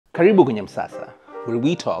Karibu kwenye Msasa, where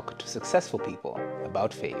we talk to successful people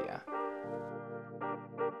about failure.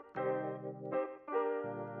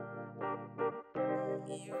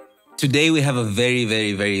 Today we have a very,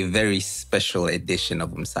 very, very, very special edition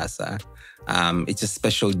of Msasa. It's a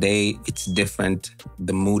special day. It's different.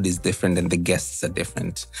 The mood is different and the guests are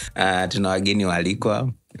different. Tuna wageni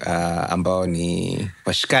waalikwa ambao ni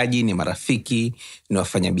washikaji, ni marafiki, ni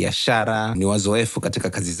wafanyabiashara, ni wazoefu katika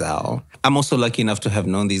kazi zao. I'm also lucky enough to have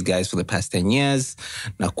known these guys for the past 10 years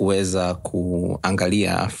na kuweza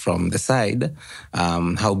kuangalia from the side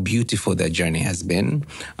how beautiful their journey has been.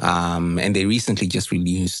 And they recently just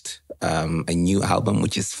released a new album,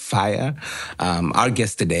 which is fire. Our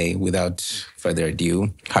guest today, without further ado,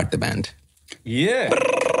 Heart the Band. Yeah.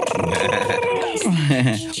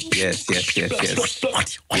 Yes.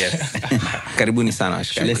 Karibuni sana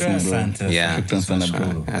washikaji. Asante. Yeah.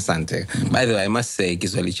 Asante. By the way, I must say,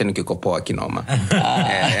 Kiswahili chenu kiko poa kinoma.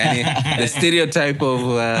 The stereotype of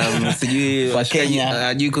sijui washikaji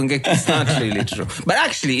hajui kuongea, it's not really true. But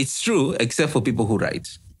actually, it's true, except for people who write.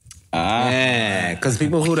 Because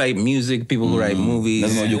people who write music, people who write movies,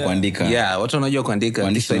 lazima ujue kuandika. Yeah, watu wanajua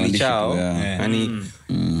kuandika Kiswahili chao. Yani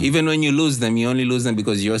even when you lose them, you only lose them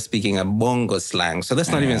because you're speaking a bongo slang. So that's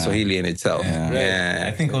not even Swahili in itself. Yeah.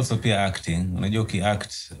 I think also pia acting. Unajua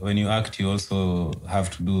act, when you act you also have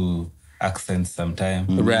to do accents sometime.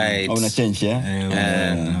 Right. Una change,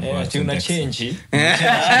 Una change.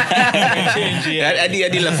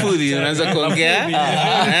 Hadi lafudhi unaanza kuongea.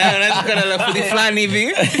 Unaanza kuwa na lafudhi fulani hivi.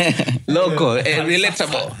 Local,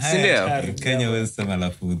 relatable. Si ndio? Kenya wewe sema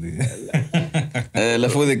lafudhi.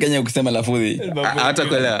 Lafudhi Kenya ukisema lafudhi. Hata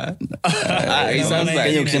kuelewa. It sounds like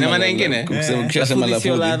Kenya ukisema maana nyingine. Ukisema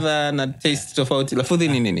lafudhi ladha na taste tofauti. Lafudhi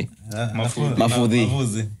ni nini? Mafudhi.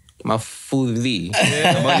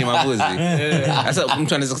 Ambao ni mavuzi. Sasa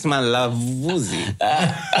mtu anaweza kusema lavuzi.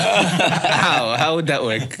 How would that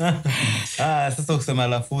work? Sasa ukisema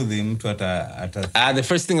lafudhi mtu ata The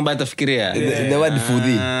first thing about tafikiria. The word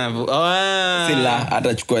fudhi. Sila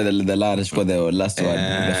atachukua the la atachukua the last word,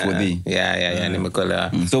 the fudhi. Yeah,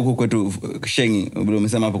 nimekola. So huko kwetu Sheng, bro,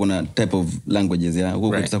 umesema hapo kuna type of languages ya. Huko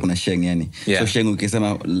kwetu kuna Sheng yani. So Sheng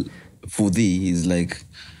ukisema fudhi is like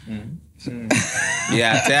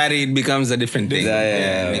tayari it becomes a different thing.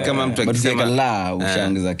 Ni kama mtu akisema la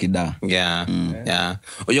ushaongeza kida.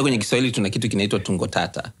 Unajua kwenye Kiswahili tuna kitu kinaitwa tungo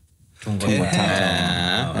tata.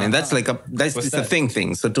 And that's like it's a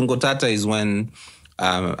thing. So tungo tata is when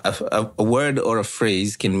a word or a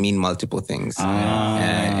phrase can mean multiple things.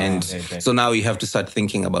 So now you have to start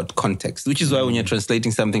thinking about context, which is why when you're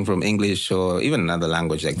translating something from English or even another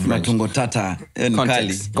language like French, tungo tata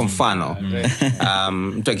context. Kwa mfano,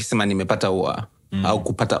 mtu akisema nimepata ua au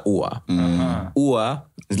kupata ua. Ua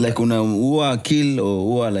is like una ua kill or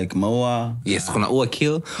ua like maua. Yes, kuna ua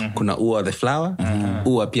kill, kuna ua the flower.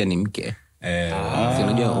 Ua pia ni mke.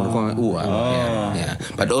 Unajua unakuwa ua.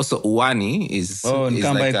 But also uani is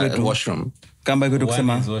like a washroom. Kamba kwetu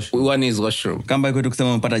kusema uani is washroom. Kamba kwetu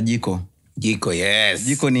kusema mpata jiko. Jiko, yes.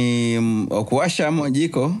 Jiko ni kuwasha ama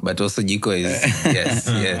jiko. But also jiko is yes.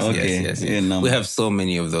 We have so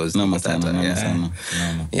many of those. So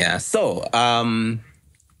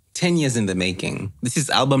 10 years in the making. This is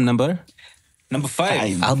album number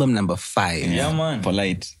 5. Album number 5. Yeah, man.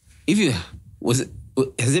 Polite.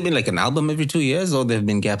 Has it been like an album every 2 years or there have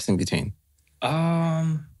been gaps in between?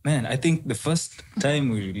 Man, I think the first time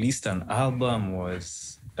we released an album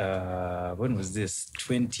was when was this?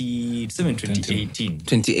 2018.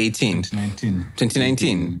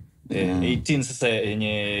 2019. 18 sasa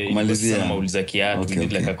yenye kumalizia mauliza kiatu, we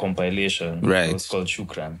did like a compilation. Right. It was called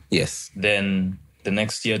Shukran. Yes. Then the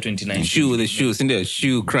next year 2019 the shoe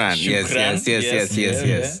Shukran. Yes.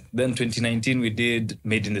 Then 2019 we did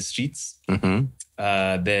Made in the Streets.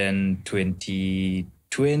 Then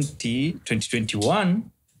 2021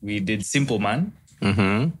 we did Simple Man.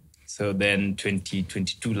 So then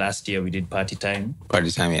 2022 last year we did Party Time,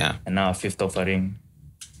 yeah. And now Fifth Offering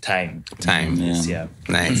Time. Yeah.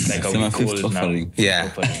 Nice. Like a week old now. Yeah.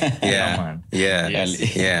 Man.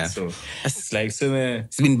 Yeah. So it's like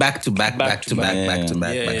it's been back to back.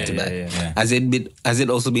 Has it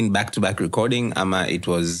also been back to back recording? It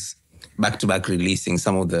was back to back releasing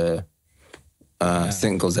some of the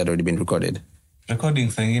singles that already been recorded. Our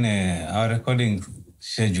recording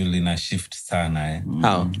schedule in a shift sana.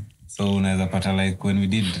 How? So unaweza pata like when we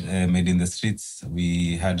did Made in the Streets,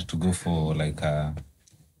 we had to go for like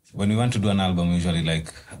when we want to do an album, we usually like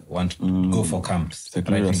want to go for camps.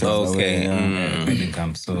 Writing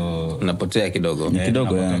camps. So unapotea kidogo.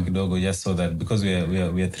 Kidogo, just so that because we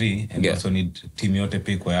are three and also need team yote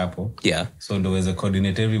pikwe hapo. Yeah. So ndo weze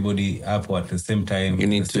coordinate everybody hapo at the same time. You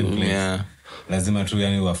need to, lazima tu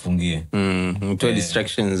yani wafungie. Utoe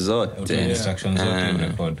distractions zote.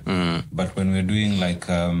 Record. But when we're doing like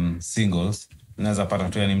singles, unaweza pata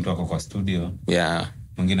tu yani mtu wako kwa studio. Yeah.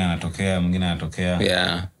 Mwingine anatokea.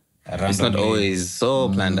 Yeah. It's not always so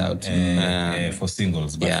planned out. For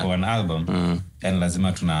singles, but for an album, and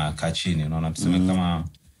lazima tunakaa chini. Unaona tuseme kama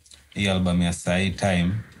hii album ya Sai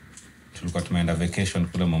Time, tulikuwa tumeenda vacation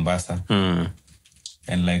kule Mombasa.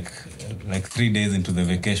 And like 3 days into the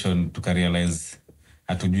vacation, tukarealize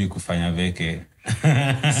hatujui kufanya veke.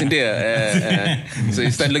 So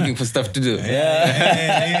you start looking for stuff to do.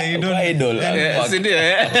 You don't idol.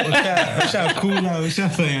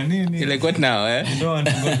 Ushafanya nini? You're like, what now? You don't want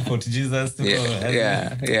to go to Fort Jesus.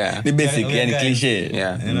 Yeah. The basic, yani cliche.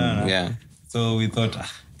 Yeah. So we thought,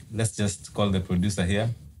 let's just call the producer here.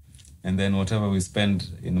 And then whatever we spend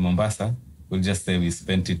in Mombasa, we'll just say we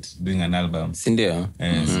spent it doing an album. Sindio.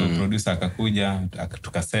 So producer akakuja,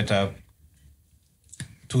 tuka set up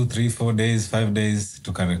 2, 3, 4 days, 5 days,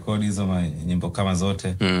 tukarekodi hizo nyimbo kama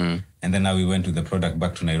zote. And then now we went with the product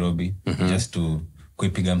back to Nairobi just to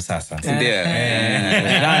kuipiga msasa. Like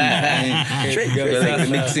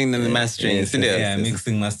mixing and mastering.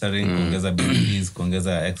 Mixing, mastering, kuongeza beats,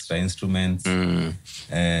 kuongeza extra instruments.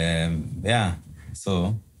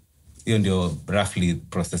 So hiyo ndio roughly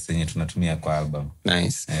process yenye tunatumia kwa album.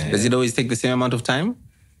 Nice. Does it always take the same amount of time?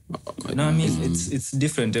 No, I mean it's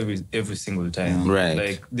different every single time. Right.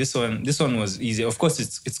 Like this one was easy. Of course,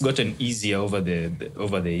 it's gotten easier over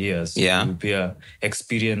the years. Yeah. Pia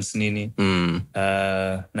experience nini.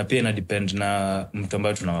 Na pia na depend na mtu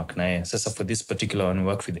ambaye tunawaka naye. Sasa for this particular one, we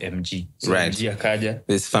work with MG. So right. MG akaja.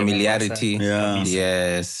 There's familiarity.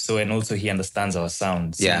 Yes. So and also he understands our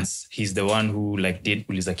sound since he's the one who like did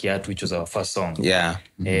Uliza Kiatu, which was our first song. Yeah.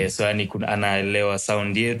 So yani anaelewa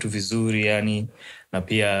sound yetu vizuri yani. Na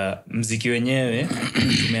pia mziki wenyewe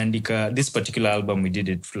tumeandika this particular album, we did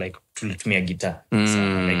it like tulitumia guitar.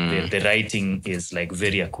 So like the writing is like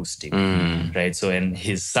very acoustic. Right? So and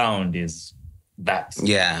his sound is that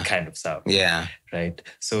kind of sound. Yeah. Right?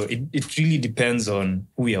 So it really depends on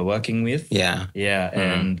who you're working with. Yeah.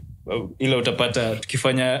 And ila utapata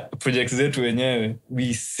tukifanya projects zetu wenyewe,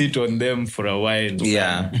 we sit on them for a while.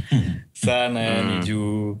 Sana yani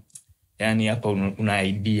juu yani hapa una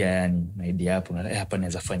idea hapa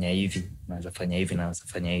naweza fanya hivi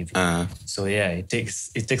so it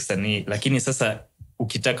takes lakini sasa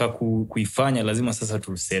ukitaka kuifanya lazima sasa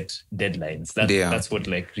to set deadlines. That's what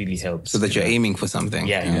like really helps, so that you're aiming for something.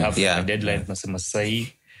 You have a deadline. Tunasema sasa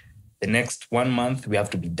the next 1 month we have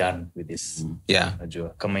to be done with this. Unajua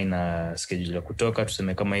kama ina schedule ya kutoka,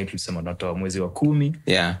 tuseme kama hii tulisema tunatoa mwezi wa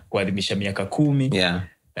 10 kuadhimisha miaka 10.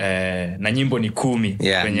 Na nyimbo ni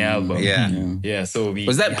 10 kwenye album. So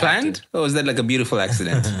was that planned or was that like a beautiful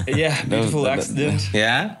accident? Beautiful accident.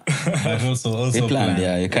 But also planned.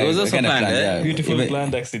 It was also planned. Beautiful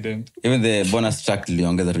planned accident. Even the bonus track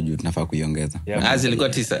liongeza tu juu tunafaa kuiongeza. Ilikuwa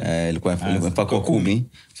 9. Ilikuwa mpaka 10.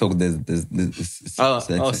 So there's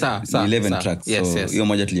 11 tracks. So hiyo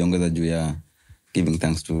moja tuliongeza juu ya giving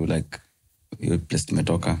thanks to like your place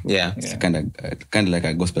tumetoka. It's kind of like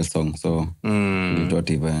a gospel song. So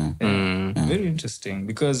very interesting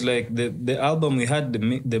because like the album we had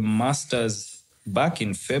the masters back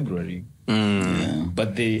in February.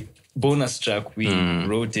 But the bonus track we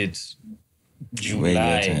wrote it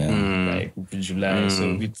July. July.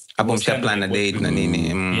 So we plan a date na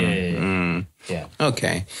nini.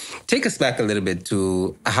 Okay. Take us back a little bit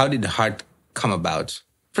to how did Heart come about?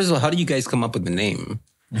 First of all, how did you guys come up with the name?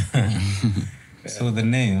 So the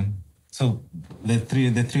name, the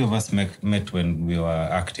three of us met when we were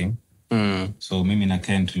acting. So mimi na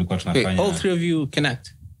Ken tulikuwa tunafanya. All three of you can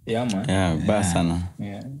act? Yeah, bas sana.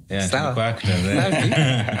 Tulikuwa actors.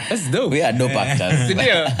 That's dope. We are dope actors.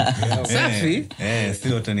 Safi.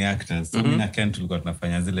 Still wote ni actors. So mimi na Ken tulikuwa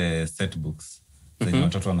tunafanya zile set books zenye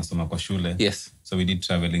watoto wanasoma kwa shule. So we did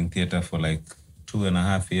traveling theater for like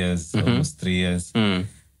 2.5 years, almost 3 years.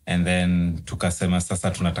 And then tukasema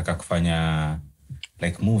sasa tunataka kufanya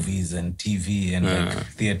like movies and TV and like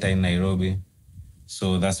theater in Nairobi.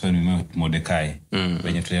 So that's when we met Mordecai.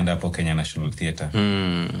 When tulienda hapo Kenya National Theatre.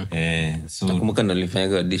 So nakumbuka ndo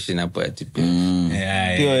nilifanya audition hapo ati pia.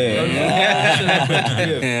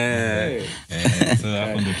 So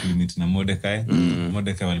hapo ndo tulimit na Mordecai.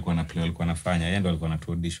 Mordecai walikuwa wanafanya, yeye ndo alikuwa na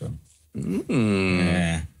audition.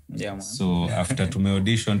 So after tume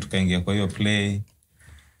audition tukaingia kwa hiyo play.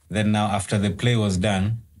 Then now after the play was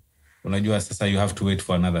done, unajua sasa you have to wait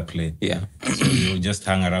for another play. Yeah. So you just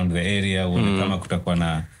hang around the area, kama kutakuwa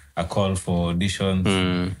na a call for auditions.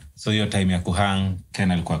 So your time ya kuhang,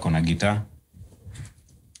 Ken alikuwa kona guitar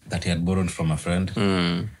that he had borrowed from a friend.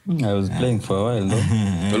 I was playing for a while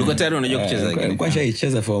though. Ulikuwa tayari unajua kucheza again? Nilikuwa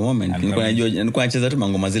shaicheza for a moment. Nilikuwa nacheza tu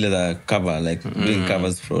mangoma zile za cover, like doing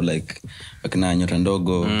covers for like akina Nyota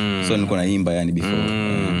Ndogo. So nilikuwa naimba yani before.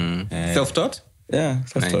 Self-taught? Yeah,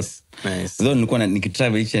 self-taught. Nice. Though nilikuwa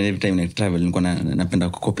nikitravel each and every time nikitravel nilikuwa napenda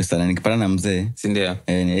kukopi sana. Nikipata na mzee. Si ndio?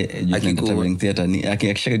 Traveling theater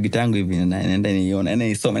akishika gitaa yangu hivi naenda niona.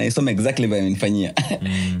 Naisoma exactly vile amenifanyia.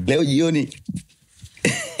 Leo jioni.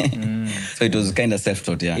 So it was kind of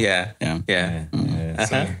self-taught, yeah.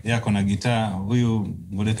 So yako na gitaa, huyu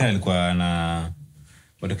Mordecai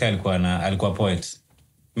alikuwa poet.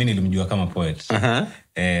 Mimi nilimjua kama poet.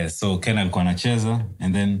 So Ken alikuwa anacheza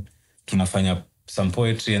and then tunafanya some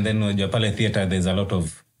poetry and then unajua pale theater there's a lot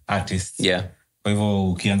of artists. Yeah. Kwa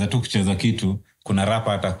hivyo ukianza tu kucheza kitu, kuna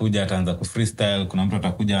rapper atakuja ataanza ku freestyle, kuna mtu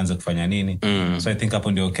atakuja aanze kufanya nini. So I think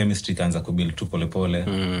hapo ndio chemistry kaanza kubuild tu pole pole.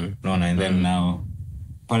 Naona and then now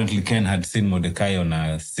apparently Ken had seen Mordecai on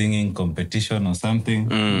a singing competition or something.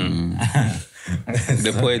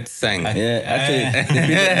 The poet sang. Yeah, actually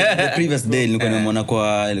the previous day nilikuwa nimeona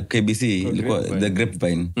kwa KBC, ilikuwa The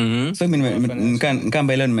Grapevine. So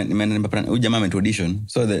nikamba ile nimeenda huyu jamaa audition.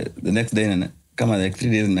 So the next day kama like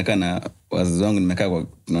 3 days nimekaa na wazazi wangu, nimekaa kwa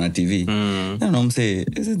na TV. Na mse,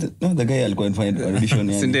 is it the guy alikuwa anafanya audition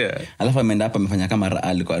yani. Alafu ameenda hapa amefanya kama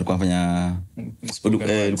alikuwa anafanya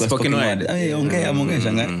spoken word. Ongea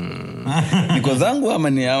shanga. Niko zangu ama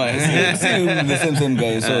ni hawa the same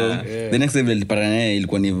guy. So the next day nilipata naye,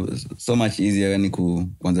 ilikuwa ni so much easier yani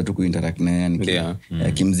kuanza tu kuinteract na yani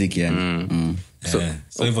kimuziki yani.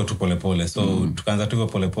 So hivyo tu pole pole. So tukaanza tu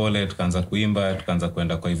pole pole, tukaanza kuimba, tukaanza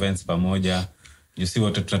kwenda kwa events pamoja. You see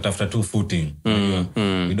what tunatafuta tu footing.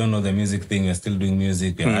 We don't know the music thing, we're still doing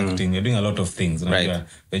music, we're acting, we're doing a lot of things. Right.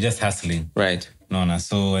 We're just hustling. Right.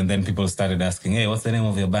 So and then people started asking, hey, what's the name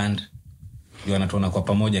of your band? You wanatuona kwa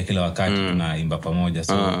pamoja kila wakati tunaimba pamoja.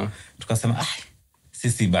 So tukasema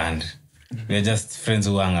sisi band. We are just friends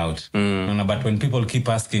who hang out. But when people keep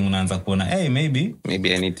asking, unaanza kuona, hey, maybe I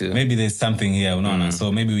need to. Maybe there's something here,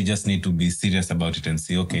 So maybe we just need to be serious about it and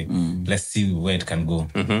see, okay, let's see where it can go.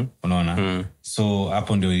 So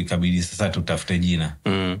hapo ndio ikabidi sasa tutafute jina.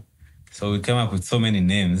 So we came up with so many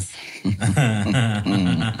names.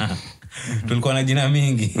 Tulikuwa na jina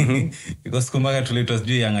mingi. Because kumbaga tuliitwa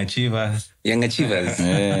sijui Young Achievers.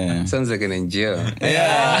 Sounds like an NGO.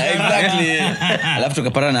 Yeah, exactly. Alafu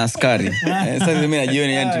tukapata na askari. Sasa mimi na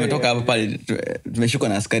jioni yani tumetoka hapo pale, tumeshikwa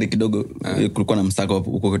na askari kidogo. Kulikuwa na msako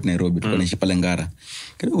huko Nairobi, tulikuwa tunaishi pale Ngara.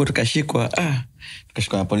 Kidogo tukashikwa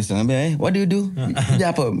na polisi, anambia what do you do? Kuja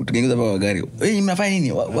hapa tukengeza hapa gari. Mnafanya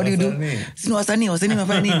nini? What do you do? Sisi wasanii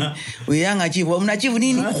mnafanya nini? We Young Achieve, mnaachieve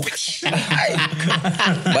nini?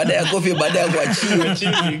 Baada ya kofi, baada ya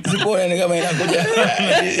kuachieve. Sikuona ni kama inakuja.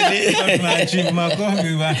 Achieve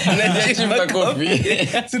makofi bana. Achieve makofi.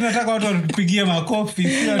 Tunataka watu wapigie makofi.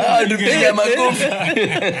 Tupige makofi.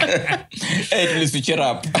 Hey, switch it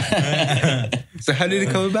up. So how did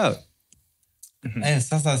it come about?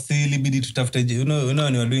 Sasa si ilibidi tutafute, you know when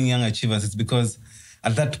you're doing Young Achievers, it's because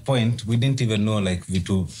at that point we didn't even know like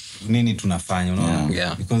vitu nini tunafanya,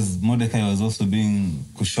 Yeah. Because Mordecai was also doing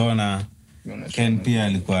kushona. Ken pia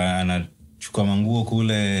alikuwa anachukua manguo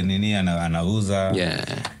kule nini anauza.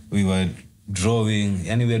 We were drawing,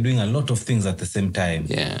 and we were doing a lot of things at the same time.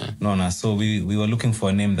 So we were looking for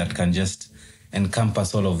a name that can just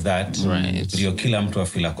encompass all of that. Right. Ndio kila mtu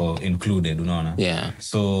afeel like included, unaona.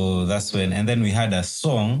 So that's when, and then we had a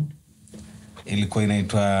song ilikuwa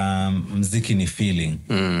inaitwa Mziki ni Feeling.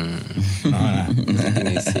 Unaona.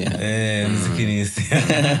 Mziki ni hisia.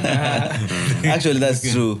 Actually that's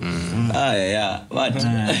true. What?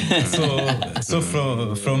 So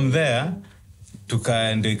from there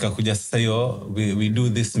ndio ikakuja sasa hiyo, we do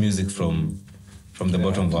this music from the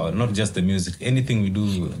bottom of our, not just the music, anything we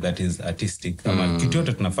do that is artistic, kama kitu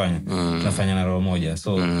yote tunafanya na roho moja.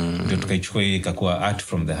 So ndio tukaichukua ikakuwa art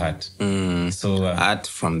from the heart. So art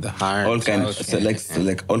from the heart, all kind of, so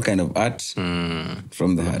like all kind of art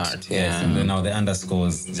from the heart. Yes. And then now the underscore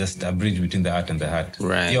is just a bridge between the art and the heart.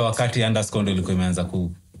 Hiyo wakati underscore ndio ilikuwa imeanza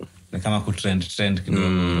ni kama trend kidogo,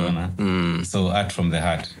 unaona. So art from the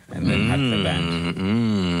heart and then heart the band.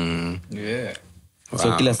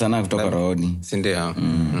 So kila sana kutoka rohoni. Sindio.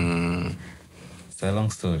 It's a long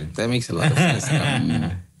story. That makes a lot of sense.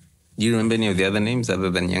 Do you remember any of the other names other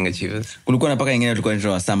than Young Achievers? Kulikuwa na paka ingine tulikuwa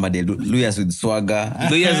tunaitwa somebody Luyas with Swagger.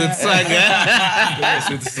 Luyas with Swagger.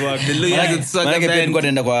 The Luyas with Swagger. Maana pia tulikuwa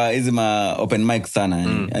tunaenda kwa hizi ma open mic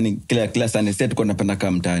sana yani kila Sunday set tulikuwa tunapenda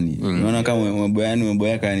kama mtaani. Unaona kama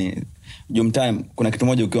umeboyaka yani jo mtaani kuna kitu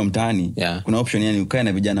moja ukiwa mtaani kuna option yani ukae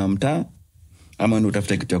na vijana wa mtaa ama ndio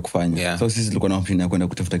utafuta kitu ya kufanya. So sisi tulikuwa na option ya kwenda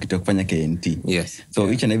kutafuta kitu ya kufanya KNT.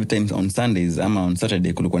 So each and every time on Sundays ama on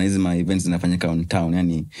Saturday kulikuwa na hizi ma events zinafanyika on town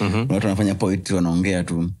yani watu wanafanya poetry wanaongea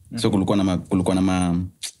tu. So kulikuwa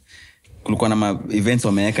na ma events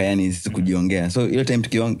wameweka yani sisi kujiongea. So ile time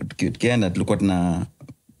tukienda tulikuwa tuna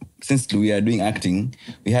since we are doing acting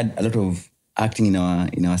we had a lot of acting in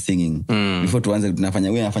our singing. Before tuanze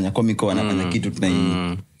tunafanya comical anafanya kitu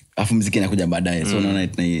afu muziki inakuja baadaye. So unaona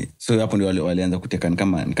so hapo ndio walianza kuteka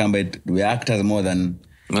kama we actors more than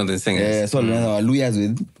singers. So walianza Luyas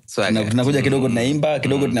with tunakuja kidogo tunaimba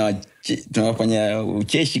kidogo tunafanya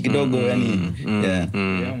ucheshi kidogo yani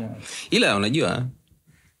ila unajua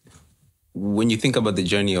when you think about the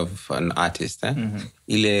journey of an artist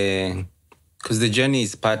ile because the journey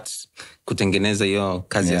is part kutengeneza hiyo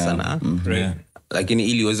kazi ya sanaa lakini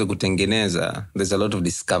ili uweze kutengeneza there's a lot of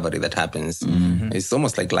discovery that happens. It's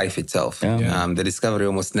almost like life itself. The discovery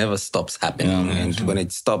almost never stops happening and when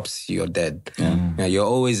it stops you're dead. You're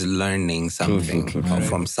always learning something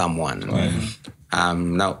from someone.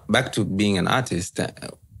 Now back to being an artist,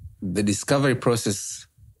 the discovery process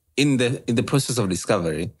in the process of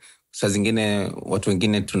discovery saa zingine watu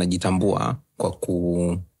wengine tunajitambua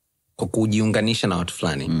kwa kujiunganisha na watu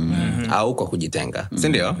fulani au kwa kujitenga.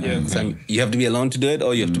 Sindio? So you have to be alone to do it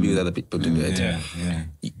or you have to be with other people to do it.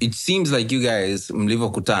 It seems like you guys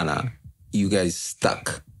mlivyokutana you guys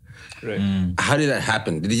stuck. How did that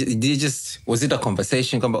happen? Did you just was it a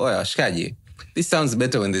conversation kwamba oya washikaji this sounds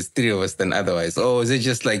better when there's three of us than otherwise, or is it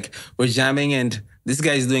just like we're jamming and this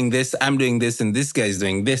guy is doing this, I'm doing this, and this guy is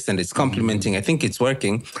doing this, and it's complementing. I think it's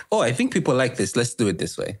working. Oh, I think people like this. Let's do it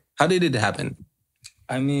this way. How did it happen?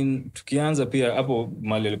 I mean, tukianza pia hapo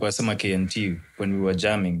mali alikuwa sema KNT when we were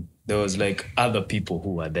jamming, there was like other people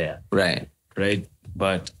who were there. Right.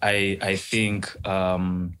 But I think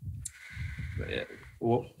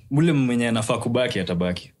mule mwenye anafaa kubaki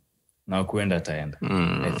atabaki na kuenda ataenda.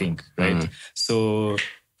 I think, right? So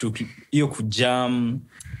hiyo kujam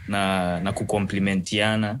na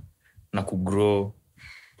kukomplementiana na kugrow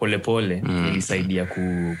pole ilisaidia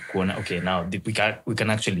kuona okay now we can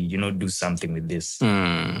actually do something with this.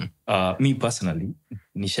 Me personally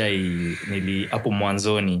nili hapo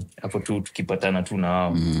mwanzoni hapo tu tukipatana tu na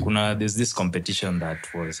wao there's this competition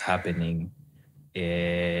that was happening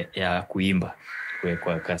ya kuimba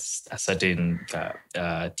kwa a certain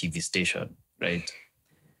TV station, right?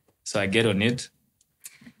 So I get on it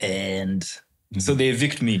and so they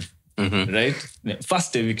evict me. Right?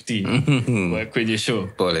 First evictee kwenye show.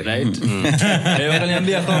 Right?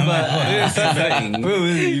 Wakaniambia kwamba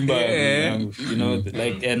wewe imba,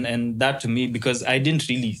 like and that to me because I didn't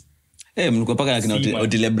really mlikuwa paka na kina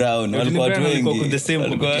Otile Brown walikuwa watu wengi the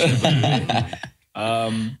same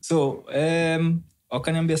so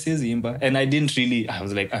wakaniambia siwezi imba and I didn't really I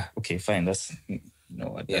was like okay fine that's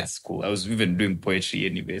that's cool. I was even doing poetry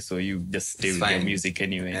anyway so you just stay with your music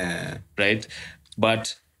anyway. Right?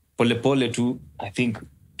 But pole tu I think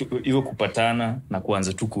hivyo kupatana na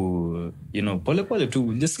kuanza tu pole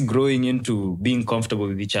tu just growing into being comfortable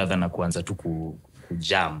with each other na kuanza tu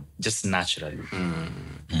kujam just naturally.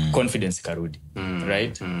 Confidence karudi.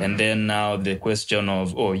 Right? And then now the question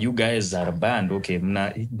of you guys are a band, okay,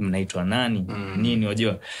 mnaitwa nani? Nini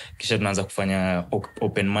wajua? Kisha tunaanza kufanya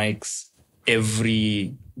open mics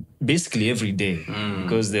basically every day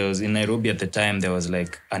because there was in Nairobi at the time there was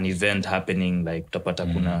like an event happening like utapata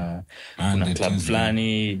kuna club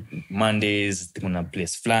flani Mondays, kuna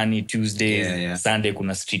place flani Tuesdays, Sunday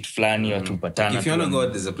kuna street flani watu patana. If you want to go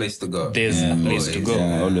there's a place to go. There's a place to go.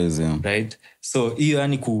 Always. Right? So hiyo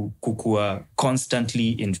yani kukua constantly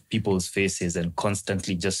in people's faces and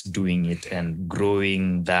constantly just doing it and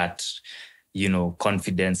growing that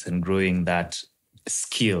confidence and growing that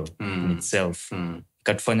skill in itself.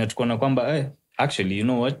 Katufanya tukaona kwamba actually you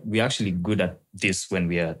know what we're actually good at this when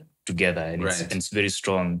we are together and it's very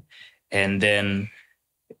strong. And then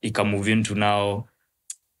it can move into now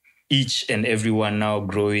each and everyone now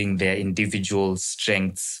growing their individual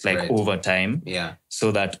strengths like over time.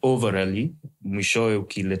 So that overally mwishowe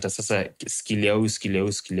ukileta sasa skill ya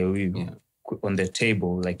huyu on the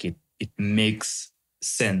table like it makes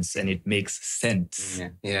sense and it makes sense.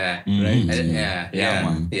 Yeah. Right?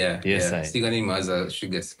 Yes, I. Still name as a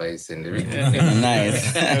sugar spice and everything. Nice.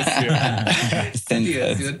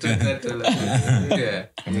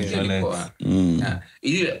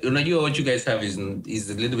 Unajua what you guys have is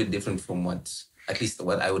a little bit different from at least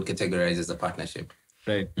what I would categorize as a partnership.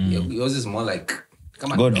 Right. Yours is more like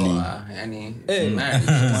godly. Yani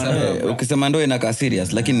marriage. Ukisema ndoa inakaa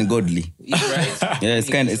serious lakini ni godly. Right? Yeah,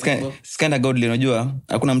 it's kind of godly. Unajua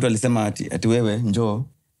hakuna mtu alisema ati wewe njoo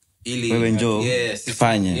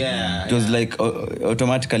fanye. It was like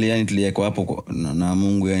automatically yani tuliwekwa hapo na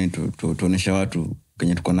Mungu yani tuonesha watu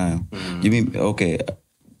kenye tuko nayo. Okay,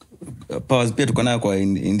 powers pia tuko nayo kwa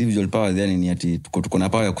individual powers, yani ni ati tuko na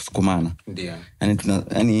power ya kusukumana. Ndio.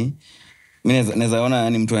 Yani mimi naweza ona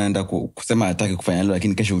yani mtu anaenda kusema hataki kufanya hilo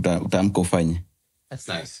lakini kesho utaamka ufanye. That's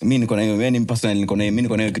nice. Mimi niko na hiyo, yani personally niko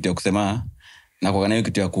na hiyo kitu ya kusema na kwa hiyo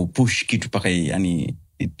kitu ya kupush kitu paka yani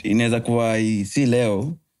inaweza kuwa si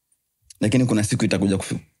leo lakini kuna siku itakuja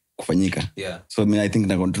kufanyika. Yeah. So I think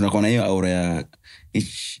tunakuwa na hiyo aura ya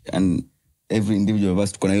each and every individual of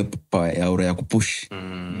us, tuko na hiyo aura ya kupush.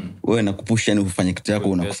 Wewe na kupush yani ufanye kitu yako,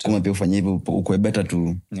 unakusukuma pia ufanye hivyo uko better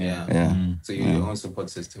to. Yeah. So you your own support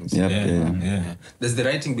systems. Yeah. Does the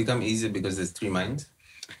writing become easier because there's 3 minds?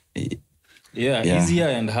 Yeah, easier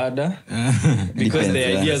and harder because Depends,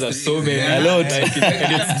 the ideas are so many. A lot. And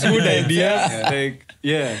it's good ideas.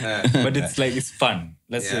 But it's like it's fun.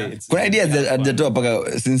 Let's say it's kuna ideas hajatoa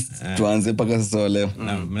paka since tuanze paka sasa leo.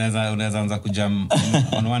 Unaweza anza kujam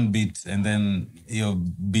on one beat and then hiyo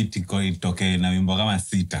beat itoke na wimbo kama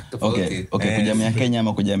 6. Okay, kujamia Kenya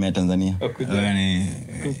ama kujamia Tanzania? Yani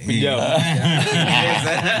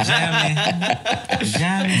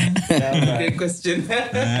Great question.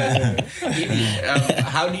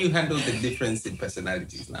 How do you handle the difference in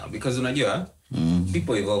personalities now? Because unajua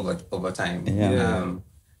people evolve over time.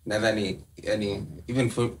 Nadhani, even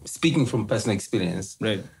for speaking from personal experience,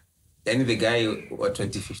 right. The guy at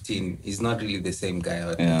 2015 is not really the same guy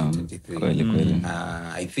at 2023.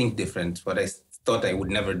 I think different. What I thought I would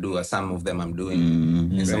never do, some of them I'm doing.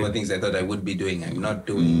 And some of the things I thought I would be doing, I'm not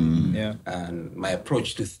doing. And my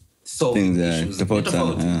approach to solving issues is difficult.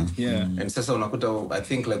 And sasa unakuta, I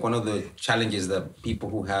think like one of the challenges that people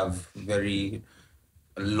who have very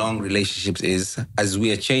long relationships is, as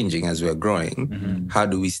we are changing, as we are growing, how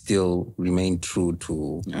do we still remain true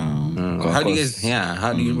to how do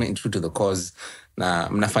you remain true to the cause? Na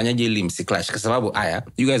mnafanyaje ili msiclash kwa sababu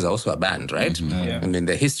you guys are also a band, right? And in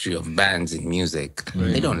the history of bands in music,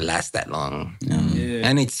 they don't last that long.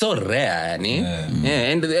 And it's so rare,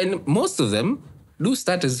 and most of them do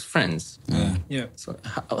start as friends. So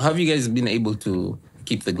how have you guys been able to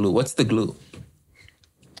keep the glue? What's the glue?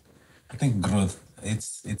 I think growth.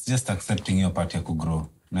 It's just accepting your part ya kugrow.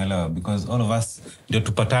 Naelewa, because all of us ndio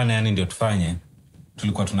tupatane, yani ndio tufanye.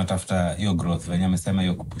 Tulikuwa tunatafuta hiyo growth, wenye amesema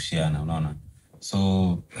hiyo kupushiana, unaona.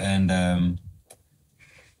 So and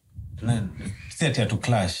si ati to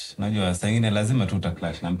clash. Unajua saa ingine lazima tu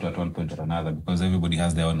clash na mtu at one point or another, because everybody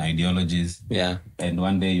has their own ideologies. And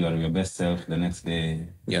one day you are your best self, the next day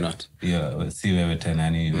you're not. Si wewe tena,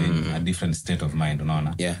 yani in a different state of mind,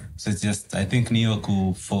 unaona. So it's just, I think niyo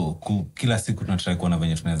kila siku tunatry kuona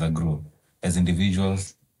venye tunaweza grow as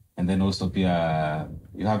individuals, and then also pia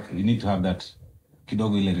you need to have that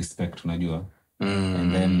kidogo ile respect, unajua.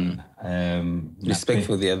 And then respect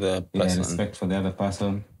for the other person. Respect for the other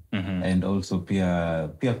person. And also pia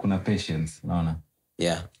kuna patience, unaona.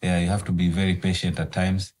 You have to be very patient at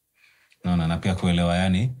times, unaona, na pia kuelewa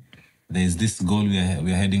yani there is this goal we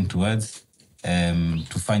are heading towards,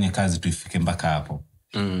 tufanye kazi tuifike mpaka hapo,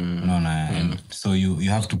 unaona. And so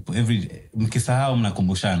you have to mkisahau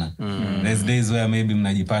mnakumbushana. There's days where maybe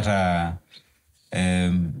mnajipata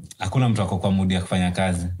hakuna mtu ako kwa mood ya kufanya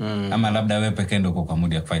kazi, ama labda wewe pekee ndio uko kwa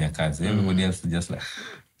mood ya kufanya kazi, everybody else is just like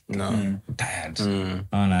tired.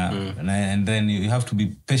 And then you have to be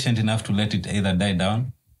patient enough to let it either die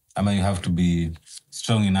down, ama you have to be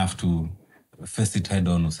strong enough to face it head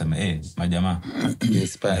on, useme majama,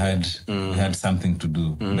 we had something to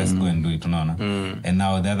do, let's go and do it, unaona. And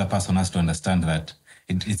now the other person has to understand that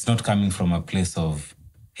it's not coming from a place of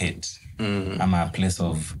hate, ama a place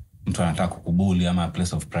of mtu anataka kukubuli, ama a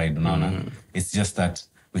place of pride, unaona. It's just that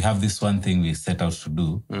we have this one thing we set out to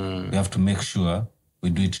do. We have to make sure we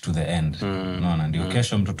do it to the end. Unaona, ndio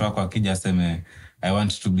kesho mtoto wako akija aseme I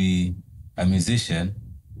want to be a musician,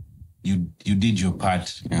 you did your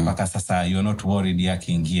part. Mpaka sasa you're not worried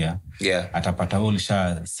yakiingia. Atapata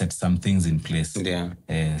ulisha set some things in place.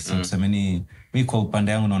 So tusemeni, mi kwa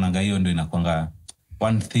upande yangu naonanga hiyo ndio inakuanga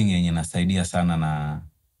one thing yenye nasaidia sana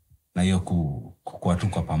na hiyo kukua tu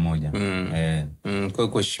kwa pamoja. Kwa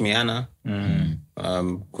kuheshimiana,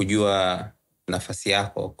 kujua nafasi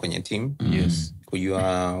yako kwenye team. Yes.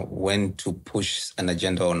 Kujua when to push an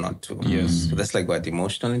agenda or not to. Yes. So that's like what,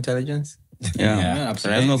 emotional intelligence?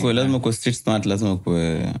 Lazima kuwe street smart, lazima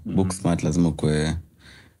kuwe book smart, lazima kuwe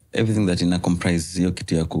everything that ina comprise hiyo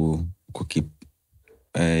kitu ya keep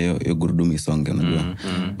yo gurudumu isonge, unajua.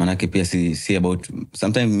 Manake pia si about,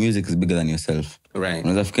 sometimes music is bigger than yourself. Right.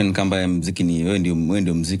 Unaweza fikiri kamba muziki ni wewe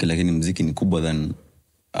ndio muziki, lakini muziki ni kubwa than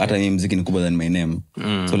hata mimi, muziki ni kubwa than my name.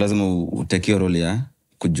 So lazima utake role ya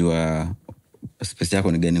kujua space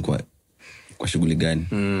yako ni gani kwa shughuli gani.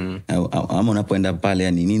 Ama unapoenda pale,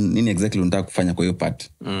 yani nini exactly unataka kufanya kwa hiyo part.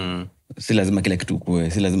 Si lazima kila kitu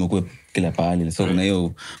kuwe, si lazima kuwe kila pahali. So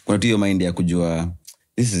kuna tu hiyo mind ya kujua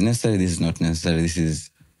this is necessary, this is not necessary, this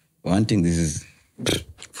is wanting, this is...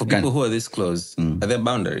 For people who are this close, are there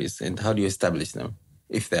boundaries, and how do you establish them,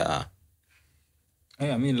 if there are?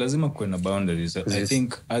 I mean, lazima kuwe na boundaries. I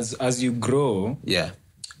think as you grow,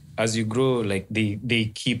 like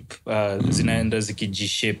they keep zinaenda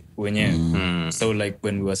zikijishape wenyewe. So like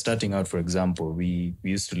when we were starting out, for example, we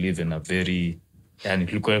used to live in a very, yani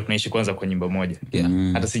tulikuwa tunaishi kwanza kwa nyumba moja.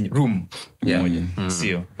 Hata si room moja.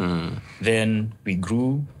 Sio. Then we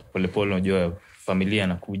grew polepole, unajua familia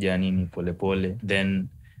nakuja nini polepole. Then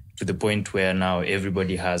to the point where now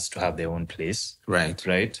everybody has to have their own place.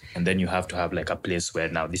 Right? And then you have to have like a place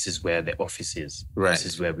where now this is where the office is. Right. This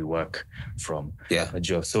is where we work from. Yeah. A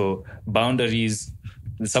job. So boundaries,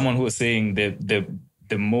 someone who was saying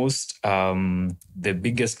the most, the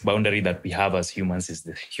biggest boundary that we have as humans is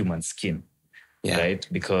the human skin. Right?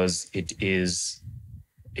 Because it is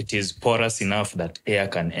porous enough that air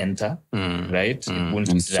can enter, right? It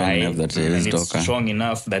won't dry, and it's strong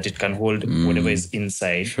enough that it can hold whatever is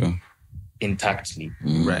inside intactly,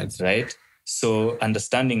 right? So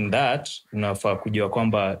understanding that, unafaa kujua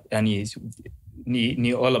kwamba yani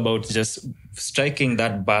ni all about just striking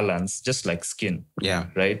that balance, just like skin,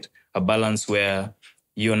 right? A balance where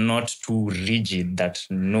you're not too rigid that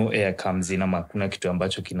no air comes in, ama kuna kitu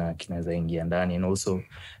ambacho kinaweza ingia ndani, and also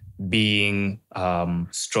being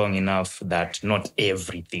strong enough that not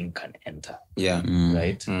everything can enter.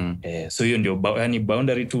 Right? So hiyo ndio yani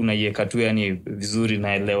boundary tu unaiweka tu yani vizuri,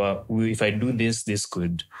 naelewa if I do this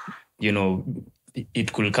could,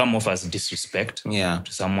 it could come off as disrespect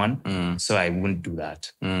to someone. So I wouldn't do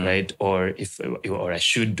that. Right? Or I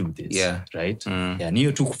should do this. Right?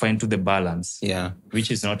 Niyo tu find to the balance.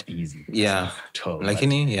 Which is not easy.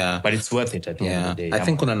 But it's worth it at the end of the day. I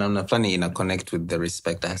think kuna namna fulani ina connect with the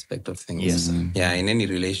respect aspect of things. Yes. In any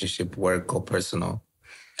relationship, work or personal.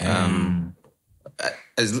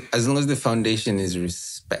 As long as the foundation is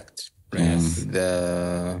respect,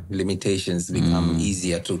 the limitations become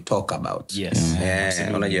easier to talk about.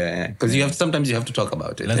 Because sometimes you have to talk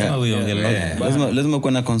about it. Lazima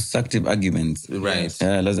kuwa na constructive arguments. Right.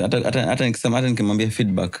 Hata nikimwambia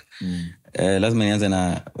feedback, lazima nianze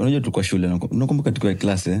na, unajua tulikuwa shule, unakumbuka tulikuwa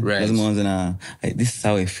class, lazima uanze na this is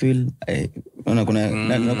how I feel.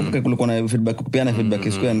 Nakumbuka kulikuwa na feedback, kupeana feedback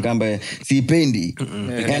isiwe nikamba siipendi.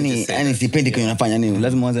 Yani siipendi kwenye unafanya nini.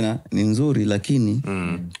 Lazima uanze na ni nzuri lakini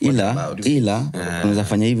ila unaweza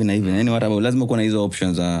fanya hivi na hivi. Yani lazima kuwa na hizo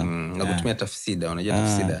options na kutumia tafsida, unajua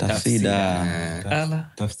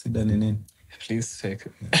tafsida ni nini?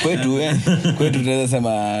 Kwetu tunaweza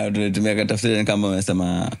sema tunatumia tafsiri kama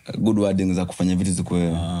unasema good wording za kufanya vitu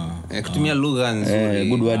zikuwe kutumia lugha nzuri,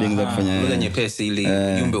 good wording za kufanya lugha nyepesi ili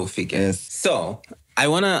ujumbe ufike. So I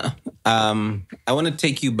wanna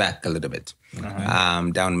take you back a little bit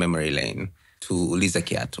down memory lane to Uliza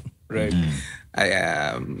Kiatu. Right.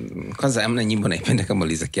 Kwanza amna nyimbo naipenda kama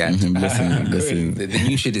Uliza Kiatu. The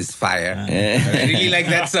new shit is fire. I really like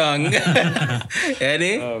that song.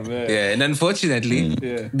 And unfortunately,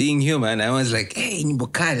 being human, I was like, hey, nyimbo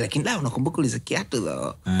kali, lakini la unakumbuka Uliza Kiatu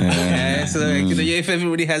though. So if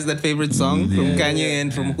everybody has that favorite song from Kanye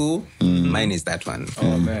and from who, mine is that one.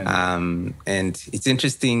 And it's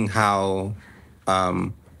interesting how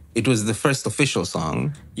it was the first official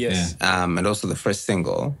song. And also the first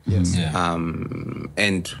single.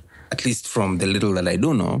 And at least from the little that I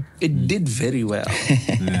do know, it did very well.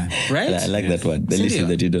 Right? I like that one. The little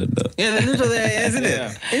that you don't know. The little that, isn't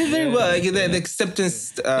it? It did very well. Like, the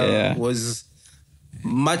acceptance was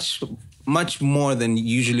much more than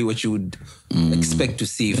usually what you would expect to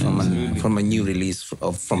see from a new release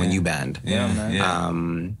from a new band.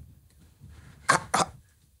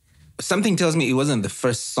 Something tells me it wasn't the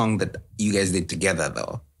first song that you guys did together,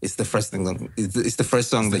 though. It's the first thing. It's the first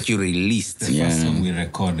song that you released. The first song we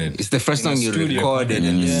recorded. It's the first song you recorded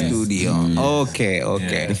in the studio. Okay.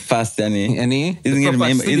 The first Yani?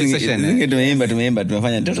 tumeimba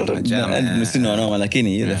tumefanya tusino noma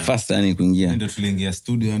lakini the first kuingia. Ndio tuliingia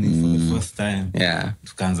studio for the first time. Yeah.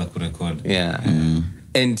 Tukaanza kurecord. Yeah.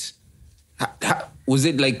 And was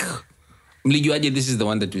it like mlijuaje this is the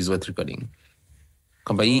one that is worth recording?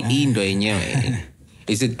 Kwamba hii ndo yenyewe.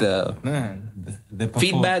 Is it the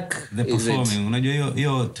feedback? The performing. Unajua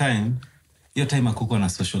hiyo time hakukuwa na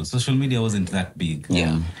social media wasn't that big.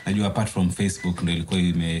 Yeah. Najua apart from Facebook ndio ilikuwa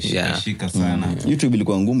imeshika sana. YouTube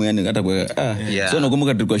ilikuwa ngumu yani hata kwa so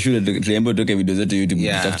nakumbuka tulikuwa shule tuliambiwa tuweke video zetu YouTube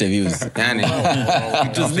tutafute views. Yani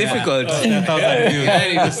it was difficult. 1000 views.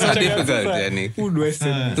 It was so difficult yani. Who do I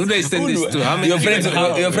send this to? How many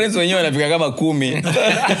your friends wenyewe wanafika kama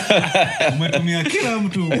 10. Umetumia kila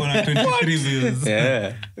mtu kwa 23 views.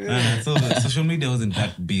 Yeah. So social media wasn't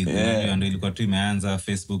that big. Unajua ndio ilikuwa tu imeanza,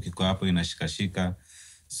 Facebook iko hapo inashika.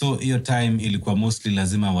 So your time ilikuwa mostly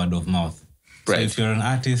lazima word of mouth. Right. So if you're an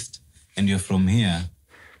artist and you're from here,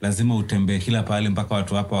 lazima utembee kila pale mpaka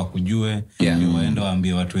watu hapa wakujue, waende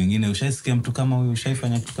waambie watu wengine ushaisikia mtu kama huyu,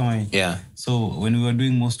 ushaifanya kitu kama hii. Yeah. So when we were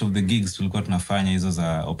doing most of the gigs tulikuwa tunafanya hizo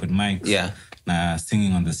za open mics na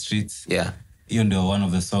singing on the streets. Yeah. Hiyo ndio one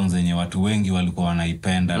of the songs zenye watu wengi walikuwa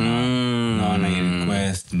wanaipenda na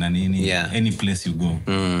wanairequest na nini. Yeah. Any place you go.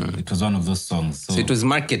 It was one of those songs. So it was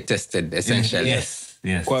market tested essentially. Yes.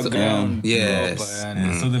 Kwa ground. Yes.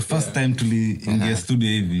 So the first time tuliingia studio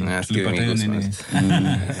hivi tulipata hiyo nini.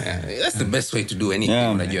 That's the best way to do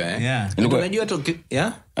anything, unajua unajua tu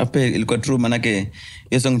Hapo ilikuwa true manake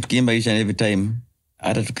hiyo song tukiimba each and every time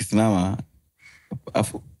hata tukisimama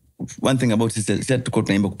one thing about sisi tuko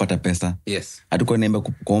tunaimba kupata pesa. Yes. Hatuko tunaimba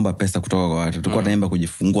kuomba pesa kutoka kwa watu. Tuko tunaimba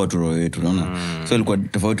kujifungua tu roho yetu, unaona? So ilikuwa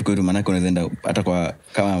tofauti kwetu manake unaweza enda hata kwa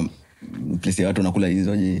kama place ya watu wanakula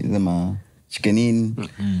hizo sema chickenini.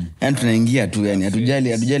 Yani tunaingia tu yani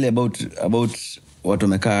hatujali about watu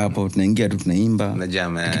wamekaa hapo, tunaingia tu tunaimba.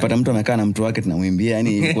 Tukipata mtu amekaa na mtu wake tunamwimbia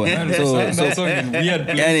yani ilikuwa so yani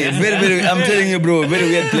very I'm telling you bro, very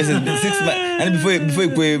weird places. 6 months and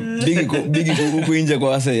before big huko nje kwa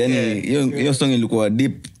wase yani hiyo song ilikuwa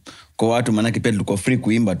deep kwa watu manake pia tulikuwa free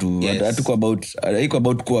kuimba tu. Hatuko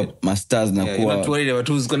about kuwa masters na kuwa not worried about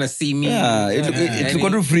who's gonna see me.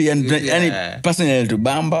 Tulikuwa tu free yani personally to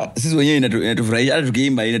bamba sisi wenyewe inatufurahisha hata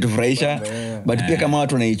tukiimba inatufurahisha but pia kama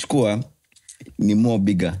watu wanaichukua ni more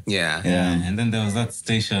bigger. And then there was that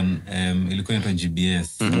station ilikuwa inaitwa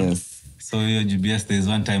GBS. Yes. So hiyo GBS there is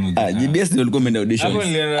one time we got GBS ndio ilikuwa imeenda audition. Hapo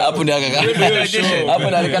ndio hapo ndio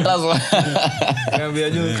alikatazwa. Niambia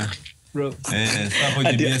jo bro. Hapo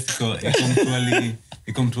GBS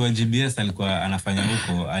iko mtu wa GBS alikuwa anafanya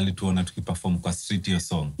huko, alituona tukiperform kwa street hiyo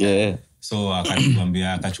song. So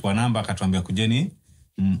akatuambia akachukua namba akatuambia kujeni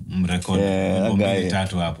mrecord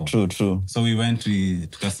vitatu hapo. True. So we went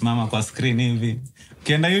tukasimama kwa screen hivi.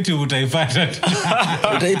 Ukienda YouTube utaipata.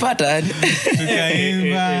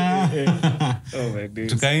 Tukaimba. Oh my God.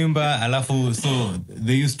 Tukaimba alafu so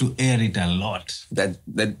they used to air it a lot. That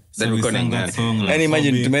So we sang that song. Yani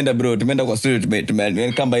imagine tumeenda kwa studio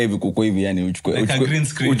kama hivi kuko hivi yani uchukue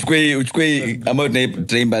ambayo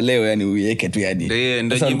tunaimba leo yani uiweke tu yani.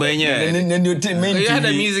 Ndio nyimbo yenyewe. You had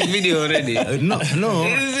a music video already. No.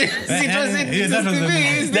 That was the music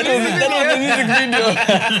video.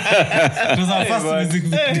 It was our first music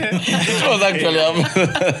video. It was actually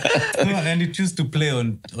and it used to play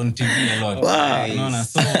on TV a lot. Unaona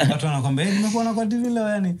so watu wanakwambia nimekuona kwa TV leo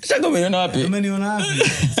yani. Sasa umeniona wapi?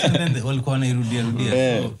 And then walikuwa wanairudia.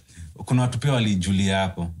 So kuna watu pia walijulia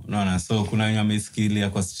hapo. Unaona so kuna wenye wamesikilia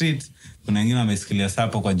kwa street, kuna wengine wamesikilia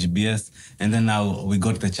hapo kwa GBS and then now we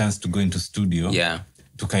got the chance to go into studio.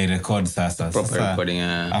 Tukairecord sasa. Proper recording.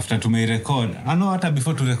 After tumeirecord, hata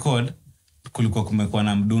before to record kulikuwa kumekuwa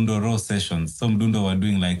na Mdundo Raw sessions. So Mdundo were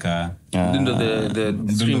doing like Mdundo the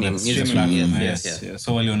streaming music streaming. Yes.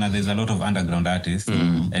 So waliona there's a lot of underground artists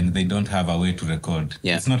and they don't have a way to record.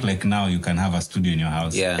 It's not like now you can have a studio in your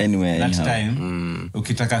house. Anywhere. That time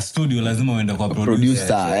ukitaka studio lazima uende kwa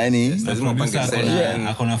producer. Yani lazima upange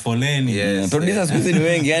akona foleni. Producer siku hizi ni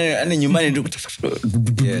wengi yani nyumbani tu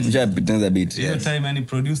mshapitanza beat. Hiyo time yani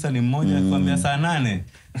producer ni mmoja kwambia saa 8.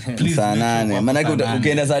 Saa 8 maana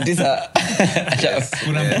ukienda saa 9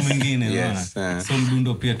 kuna mtu mwingine unaona. So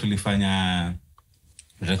Mdundo pia tulifanya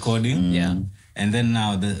recording. And then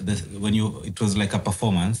now when it was like a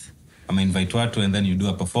performance, invite watu and then you do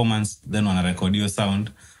a performance, then wana record your sound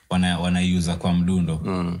wana use kwa Mdundo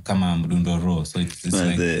kama Mdundo Raw, so it's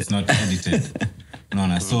like it's not edited.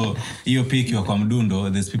 Unaona? So hiyo pia ikiwa kwa mdundo,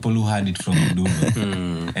 there's people who had it from mdundo.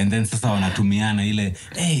 And then sasa wanatumiana ile,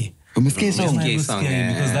 hey, umesikia song?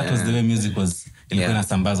 Because that was the way music was ilikuwa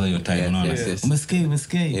inasambazwa hiyo time, unaona?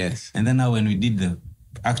 Umesikia? Yes. And then now when we did the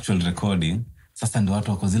actual recording, sasa ndio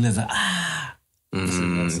watu wako zile za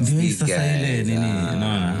ndio sasa ile nini,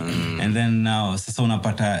 unaona? And then now sasa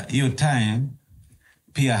unapata hiyo time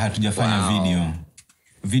pia hatujafanya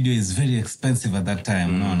video is very expensive at that time,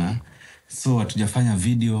 unaona? So hatujafanya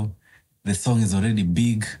video, the song is already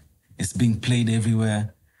big, it's being played everywhere.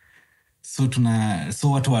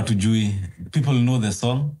 So watu hatujui, people know the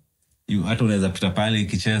song, hata unaweza pita pale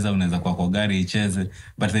ikicheza, unaweza kwa gari icheze,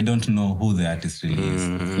 but they don't know who the artist really is.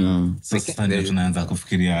 So sasa ndio tunaanza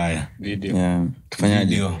kufikiria haya video.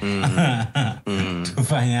 Tufanyaje?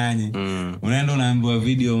 Tufanyaje? Unaenda unaambiwa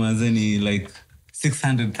video mazeni like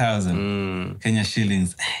 600,000 Kenya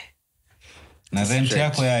shillings. Na rent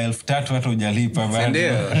yako ya 3,000 hata hujalipa bado.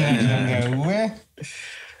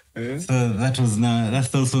 So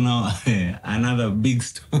that's also now another big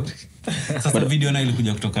story. Sasa video na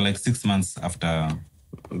ilikuja kutoka like 6 months after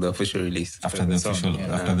the official release.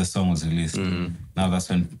 After the song was released. Now that's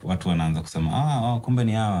when watu wanaanza kusema kumbe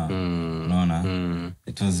ni hawa. Unaona?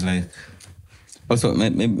 It was like also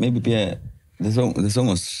maybe pia the song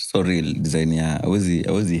was so real, design ya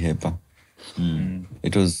hawezi hepa.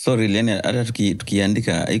 It was so real, yani hata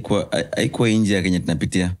tukiandika haikuwa nje ya Kenya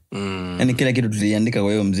tunapitia. Yani kila kitu tuliandika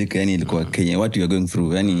kwa hiyo muziki, yani ilikuwa Kenya, what you are going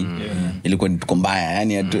through, yani ilikuwa tuko mbaya,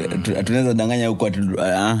 yani tunaweza danganya huko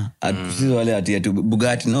sisi wale ati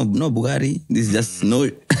Bugatti, no Bugatti, this is just no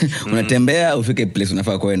unatembea ufike place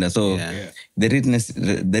unafaa kwenda. So the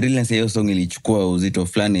realness ya hiyo song ilichukua uzito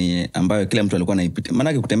fulani ambayo kila mtu alikuwa anaipitia.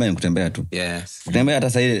 Maana kutembea ni kutembea tu. Kutembea hata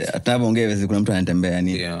sasa tunapoongea hivi kuna mtu anatembea,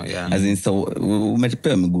 yani as in, so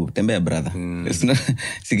umepewa miguu, tembea brother.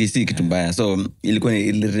 Sikisi kitu mbaya. So ilikuwa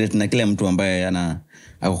na kila mtu ambaye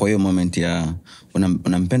ako kwa hiyo moment ya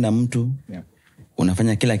unampenda mtu,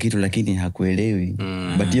 unafanya kila kitu lakini hakuelewi.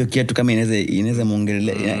 But hiyo kitu kama inaweza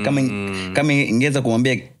muongelea, kama ingeweza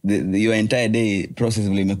kumwambia your entire day process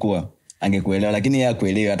vile imekuwa, angekuelewa, lakini yeye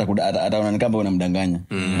hakuelewi, hata unaona kama unamdanganya.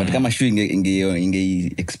 But kama shoe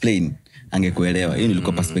inge explain, angekuelewa. Hiyo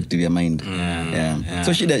ilikuwa perspective ya mind.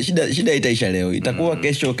 So shida itaisha leo, itakuwa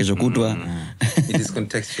kesho kutwa. It is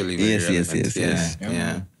contextually very relevant. Yes.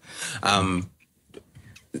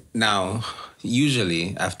 Now,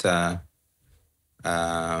 usually after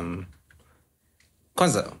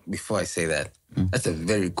kwanza, before I say that, that's a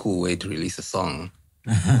very cool way to release a song.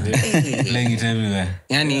 Playing it everywhere.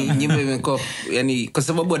 Kwa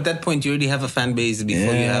sababu at that point you already have a fan base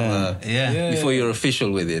before you have before you're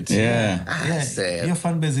official with it. Your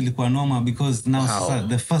fan base ilikuwa noma because now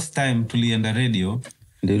the first time tulienda radio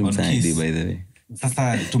on Kiss, by the way.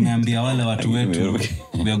 Sasa tumeambia wale watu wetu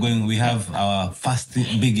we have our first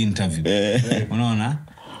big interview. Unaona?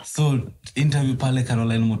 So interview pale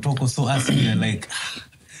Caroline Mutoko, so us we are like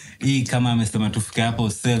hii kama amesema tufike hapo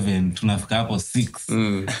 7, tunafika hapo 6.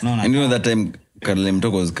 Unaona? And you know that time Caroline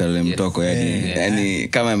Mutoko was Caroline Mutoko, yani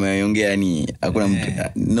kama ameongea, yani hakuna mtu,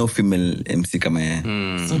 no female MC kama yeye.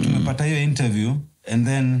 So tumepata hiyo interview and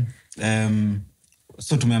then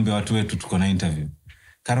so tumeambia watu wetu tuko na interview.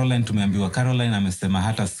 Caroline amesema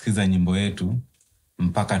hata sikiza nyimbo yetu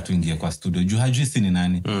mpaka tuingie kwa studio. Juu hajui si ni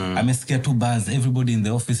nani. Amesikia tu buzz, everybody in the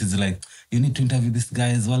office is like, you need to interview this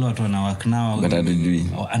guys, wale watu wanawak now. But hajui.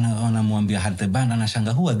 Anamwambia had the band,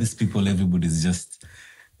 anashanga, who are these people everybody is just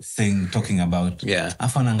talking about.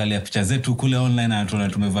 Afa anaangalia picha zetu kule online, anatuna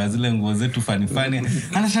tumevaa zile nguo zetu funny.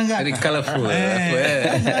 Anashanga very colorful.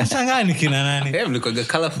 Anashanga ni kina nani? They look like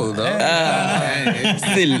colorful though.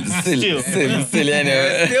 Still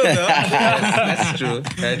anyway. Still though. That's true.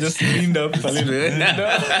 Just cleaned up a little.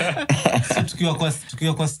 So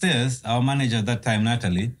tukiwa kwa stairs, our manager at that time,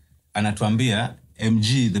 Natalie, anatuambia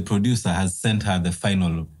MG, the producer, has sent her the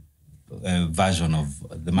final version of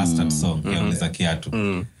the mastered song ya Uliza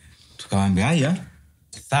Kiatu. Tukamwambia haya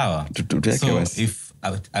sawa, so if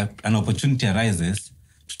an opportunity arises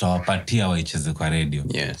tutawapatia waicheze kwa radio.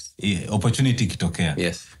 Opportunity kitokea.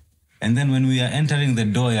 And then when we are entering the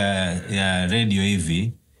door ya radio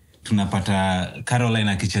hivi, tunapata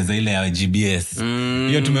Caroline akicheza ile ya GBS.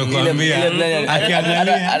 Hiyo tumekuambia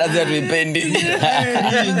akiangalia anazia tuipendi.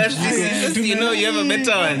 You know you have a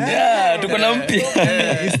better one. Tuko na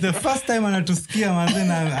mpya. It's the first time anatusikia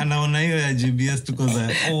manzena anaona hiyo ya GBS, tuko za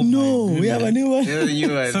we have a new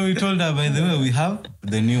one. So we told her, by the way, we have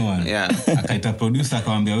the new one. Akaita producer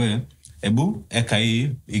akamwambia ebu eka hii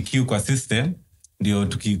EQ kwa system, ndio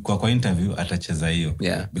tukikuwa kwa interview atacheza hiyo.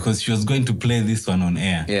 Because she was going to play this one on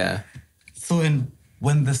air. So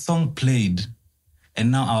when the song played,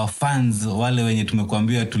 and now our fans wale wenye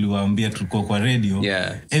tumekuambia tuliwaambia tulikuwa kwa radio,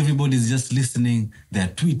 everybody's just listening,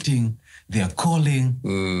 they're tweeting, they're calling,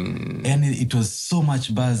 and it was so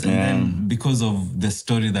much buzz. And then because of the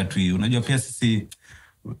story that unajua pia sisi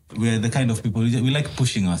we are the kind of people we like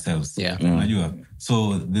pushing ourselves. Unajua,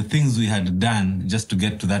 so the things we had done just to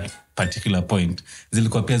get to that particular point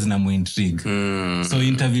zilikuwa pia zina intrigue. So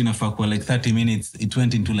interview inafaa kuwa like 30 minutes, it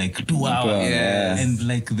went into like 2 hours. And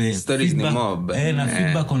like the stories feedback, ni mob. Na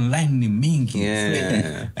feedback online ni mingi.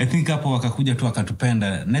 I think hapo wakakuja tu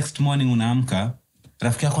wakatupenda. Next morning unaamka,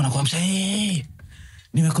 rafiki yako anakuamsha, hey,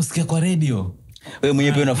 nimekusikia kwa radio. Wewe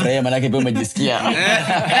mwenyewe pia unafurahia, maana yake pia umejisikia.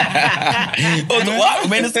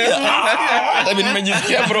 Umenisikia? Hata mimi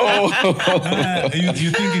nimejisikia bro.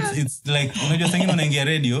 You think it's like unajua sengine unaingia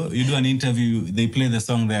radio, you do an interview, they play the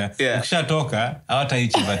song there. Ukishatoka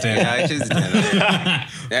hawataicheza tena.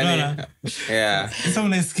 Sasa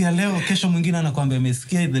unasikia leo, kesho mwingine anakuambia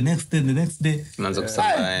amesikia, the next day. Unaanza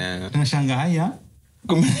kusema tunashangaa haya.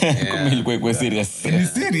 Kumbe ilikuwa kwa serious. Ni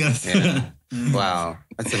serious. Wow,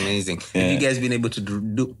 that's amazing. Have you guys been able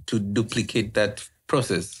to duplicate that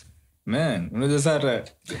process? Man, we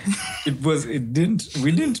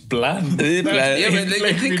didn't plan. Yeah, but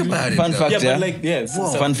like, think about it. Fun fact, but like, yes.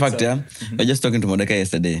 Fun fact, I was just talking to Modeka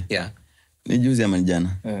yesterday. Ni juzi ama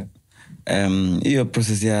jana. Hiyo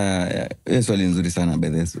process ya swali nzuri sana by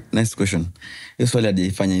this. Nice question. Hiyo swali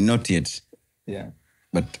hajifanya not yet.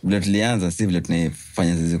 But vile tulianza si vile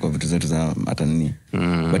tunafanya sisi kwa vitu zetu za hata nini.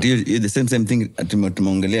 But hiyo the same thing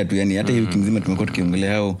tumeongelea tu, yani hata hiyo wiki nzima tumekuwa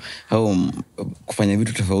tukiongelea how kufanya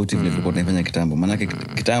vitu tofauti vile tulikuwa tunafanya kitambo. Maana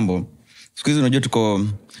kitambo siku hizi unajua tuko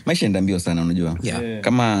maisha yanaenda mbio sana, unajua.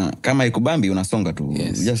 Kama ikubambi unasonga tu.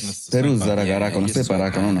 Just peruse haraka unasepa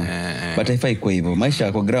haraka, unaona. But haifai kwa hivyo.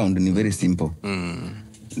 Maisha kwa ground ni very simple.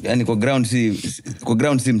 Yani kwa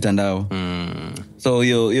ground si mtandao. So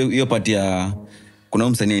hiyo part ya kuna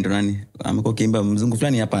msanii anaitwa nani? Amekuwa kiimba mzungu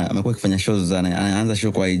fulani hapa, amekuwa akifanya shows anaanza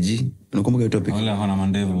show kwa IG. Unakumbuka hiyo topic? Wala hana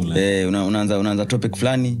mandevu ule. Unaanza topic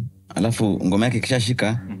fulani, alafu ngoma yake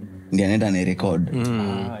kishashika ndiye anaenda na record.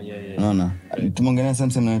 Unaona? Tumeongelea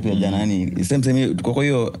same na pia jana, yani same kwa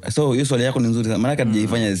hiyo. So hiyo swali yako ni nzuri sana. Maana kama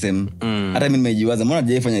hatujaifanya the same. Hata mimi nimejiwaza, mbona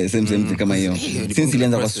hatujaifanya the same kama hiyo? Since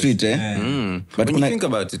ilianza kwa street But when you think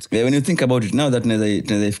about it. When you think about it now that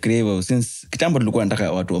tunaweza fikiria, since kitambo tulikuwa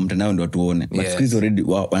tunataka watu wa mtandao ndio watuone. But siku hizo already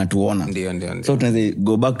wanatuona. Ndio. So tunaweza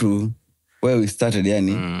go back to where we started,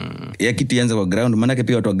 yani ya kitu ianze kwa ground. Maana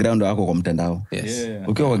pia watu wa ground wako kwa mtandao.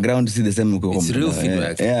 Ukiwa kwa ground si the same ukiwa kwa mtandao. It's real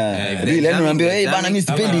feedback. Really, yani unaambia hey bana mimi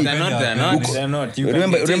sipendi. They're not.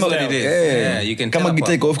 Remember kama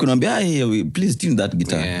guitar iko off kunaambia hey please tune that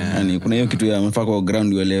guitar. Yani kuna hiyo kitu ya mfako kwa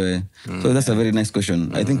ground uelewe. So that's a very nice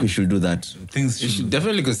question. I think we should do that. You should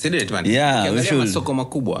definitely consider it, man. Yeah, we should. Masoko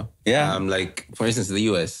makubwa. Like for instance the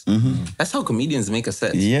US. That's how comedians make a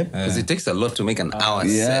set. Because it takes a lot to make an hour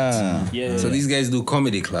set. So these guys do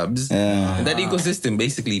comedy clubs. And that ecosystem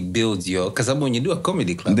basically builds because when you do a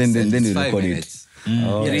comedy club, then you 5 record minutes.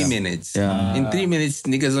 3 minutes. In 3 minutes,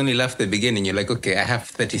 niggas only laugh at the beginning. You're like, okay, I have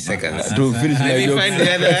 30 seconds. To finish Let me my find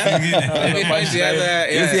the other. Let me find the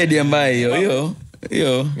other. You see idea mbaya hiyo.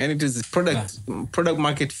 And it is product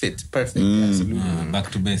market fit. Perfect. Absolutely.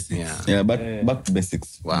 Back to basics. Back to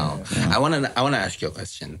basics. Wow. I wanna ask you a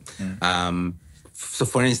question. So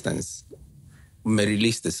for instance, we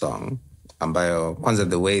released the song. Ambayo kwanza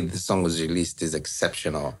the way the song was released is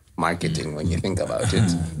exceptional marketing when you think about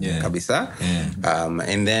it. Kabisa.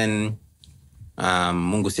 And then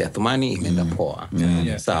Mungu si athumani imeenda poa.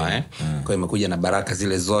 Sawa Kwa imekuja na baraka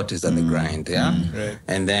zile zote za the grind, Right.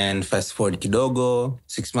 And then fast forward kidogo,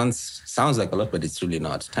 6 months sounds like a lot but it's really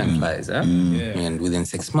not. Time flies, And within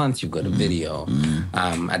 6 months you've got a video.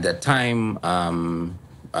 At that time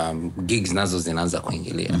gigs nazo zinaanza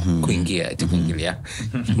kuingia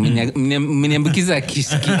mniambukiza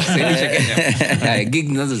Kiswahili cha Kenya.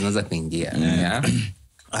 Gigs nazo zinaanza kuingia.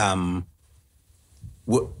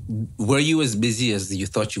 Were you as busy as you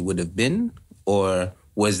thought you would have been, or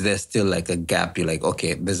was there still like a gap? You're like,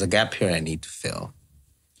 okay, there's a gap here I need to fill.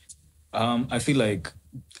 I feel like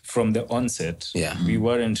from the onset, we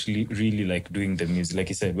weren't really like doing the music. Like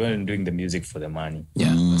you said, we weren't doing the music for the money.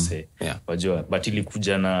 Wajua, but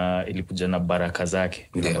ilikuja na baraka zake,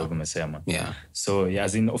 kama umesema. So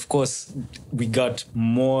as in, of course, we got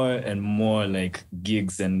more and more like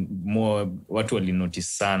gigs and more watu wali notice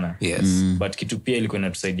sana. But kitu pia ilikuwa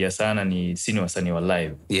inatusaidia sana ni sini wasanii wa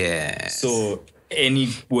live. So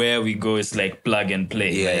anywhere we go, it's like plug and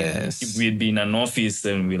play. Like, if we'd be in an office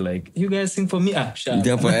and we're like, you guys sing for me? Shut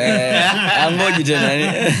up.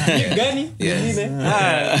 Gani?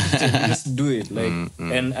 Just do it. Like,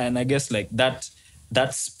 and I guess like that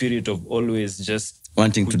that spirit of always just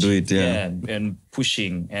wanting to do it, and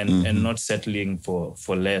pushing and not settling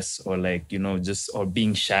for less, or like, you know, just, or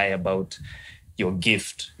being shy about your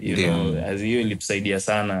gift, you know, as you ilipsaidia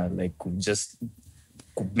sana, like just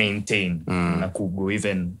maintain and go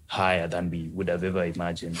even higher than we would have ever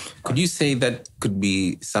imagined. Could you say that could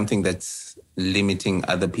be something that's limiting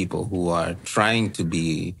other people who are trying to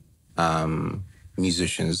be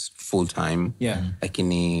musicians full time? Yeah.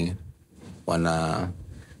 Lakini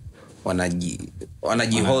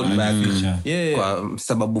wanajihold back kwa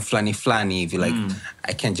sababu flani hivi, like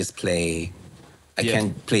I can't just play. I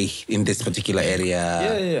can't play in this particular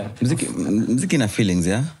area. Muziki na feelings,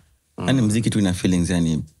 yani muziki tu ina feelings,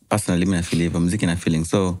 yani personally mimi na feel hivyo, muziki na feelings.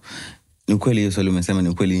 So ni ukweli hiyo swali umesema, ni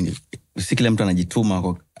ukweli, si kila mtu anajituma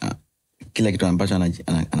kwa kila kitu ambacho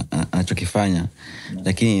anachokifanya,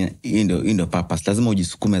 lakini hii ndio purpose. Lazima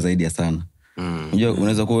ujisukume zaidi sana. Unajua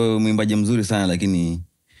unaweza kuwa mwimbaji mzuri sana, lakini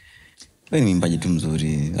wewe ni mwimbaji tu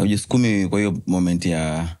mzuri, hujisukumi kwa hiyo moment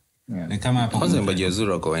ya ni kama hapo kwanza mwimbaji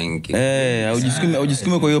mzuri wako wengi.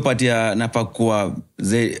 hujisukumi kwa hiyo part ya napakuwa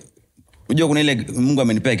unajua kuna ile Mungu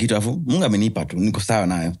amenipea kitu afu Mungu amenipa tu, niko sawa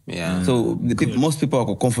nayo. So most people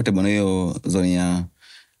are comfortable na hiyo zone ya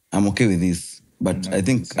I'm okay with this, but I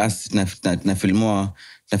think us na feel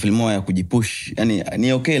more ya kujipush, yani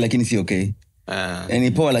ni okay lakini si okay,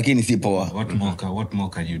 yani poa lakini si poa. What more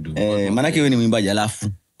can you do? Maana yake wewe ni mwimbaji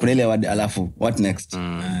alafu kuna ile alafu what next?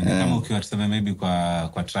 Kama ukiwa tuseme maybe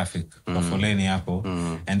kwa traffic, kwa foleni hapo,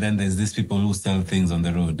 and then there's these people who sell things on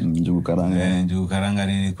the road. Njugu karanga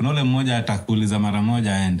nini. Kuna ule mmoja atakuuliza mara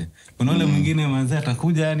moja aende. Kuna ule mwingine mwanzo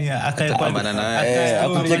atakuja yani akae kwa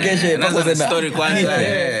akuchekeshe kwanza story kwanza.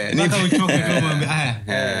 Mpaka uchoke kama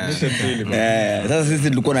sasa sisi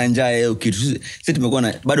tulikuwa na njaa hiyo kitu. Sisi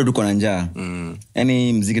tumekuwa bado tuko na njaa.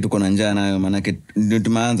 Yani muziki tuko na njaa nayo, maana yake ndio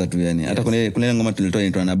tumeanza tu yani. Hata kuna ngoma tulitoa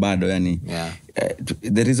inaitwa na bado yani.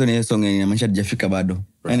 The reason hiyo song inamaanisha hajafika bado.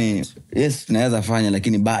 Yani yes tunaweza fanya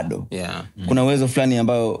lakini bado. Kuna uwezo fulani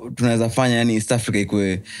ambao tunaweza fanya yani East Africa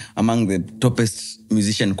ikuwe among the topest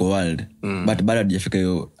musician kwa world. But bado hajafika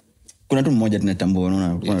hiyo. Kuna mtu mmoja tunatambua,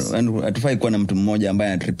 unaona. Hatufai kuwa na mtu mmoja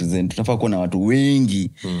ambaye anarepresent. Tunafaa kuwa na watu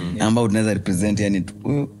wengi ambao tunaweza represent yani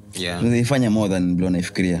tunafanya more than bila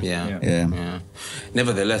nafikiria.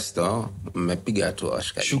 Nevertheless though, mmepiga hatua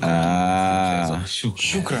washikaji.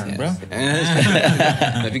 Shukran bro.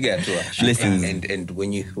 Mmepiga hatua. And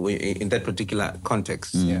when you in that particular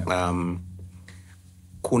context,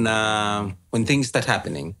 when things start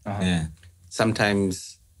happening,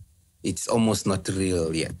 sometimes it's almost not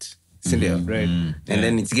real yet. Right. And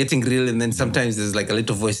then it's getting real, and then sometimes there's like a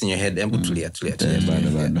little voice in your head.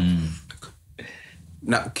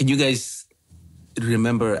 Now, can you guys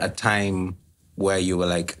remember a time where you were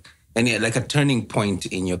like a turning point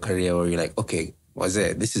in your career where you're like, okay,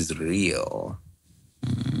 this is real?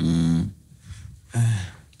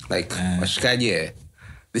 Like, washikaji,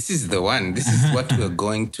 this is the one. This is what we're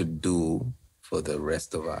going to do for the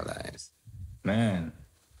rest of our lives. Man.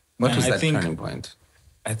 What was that turning point?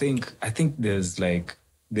 I think there's different.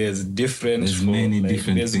 There's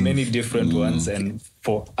many different ones, and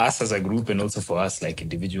for us as a group, and also for us like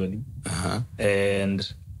individually.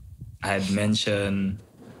 And I'd mention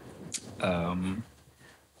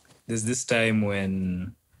there's this time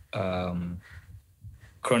when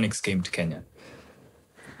Chronics came to Kenya,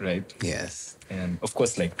 right? Yes. And of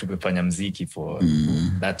course, like tumefanya mziki for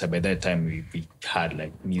that. By that time, we had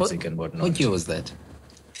like music and whatnot. What year was that?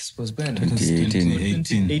 This was when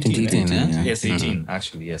 2018. Yes, 18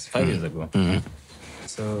 actually. Yes, 5 years ago.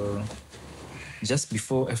 So just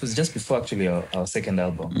before actually our second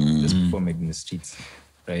album, just before Making the Streets,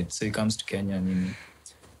 right? So he comes to Kenya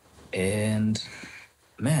and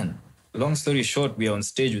man, long story short, we are on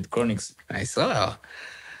stage with Chronics. I saw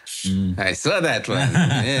that one.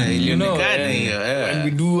 You know, and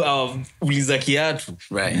we do our Uliza Kiatu.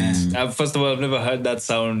 Right. First of all, I've never heard that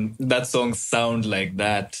song sound like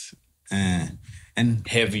that. And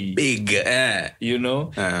heavy. Big. You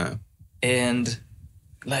know? And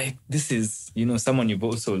like, this is, you know, someone you've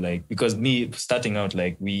also like, because me starting out,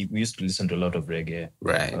 like we used to listen to a lot of reggae.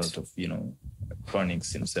 Right. A lot of, you know,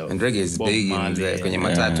 Chronics himself. And reggae is big kwenye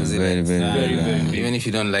matatu zile. Very big. Even if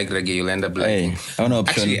you don't like reggae, you'll end up liking.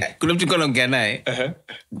 Actually, kuna mtu nikaongea naye.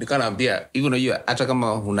 Nikaambia, even though hata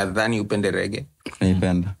kama unadhani upende reggae,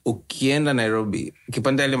 naipenda. Ukienda Nairobi,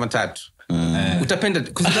 ukipanda ile matatu, utapenda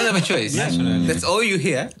because you don't have a choice. That's all you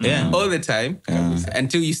hear all the time.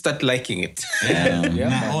 until you start liking it.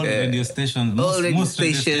 All radio stations, most radio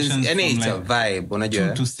stations, and it's a vibe.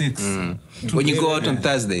 2 to 6. When you go out on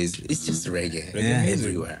Thursdays, it's just reggae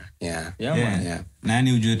everywhere. Yeah.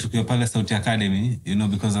 Nani ujue tukiwa pale Sauti Academy, you know,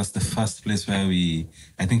 because that's the first place where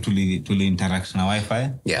I think tuli interact na Wi-Fi.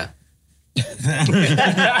 Yeah.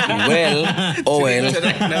 well,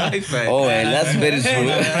 that's very true.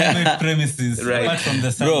 Private premises, Right. apart from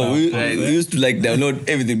the Bro, we used to like download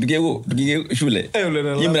everything. Tukiwa shule.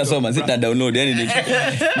 Nyimbo nasoma, sita download. Yani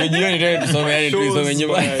jioni tena tusome, yani tuisome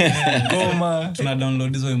nyimbo. Goma, tuna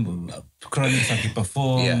download hizo Chronics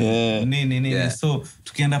akiperform, nini. So,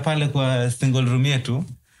 tukienda pale kwa single room yetu,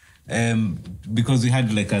 because we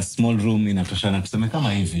had like a small room inatoshana tuseme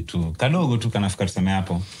kama hivi tu. Kadogo tu kanafika tuseme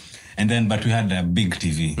hapo. And then, but we had a big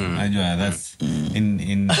TV. That's in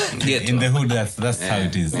the hood. That's how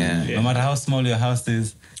it is. No matter how small your house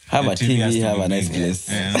is, have a TV, have a nice place.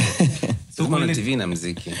 So kuna TV na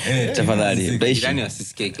muziki. Tafadhali. Jirani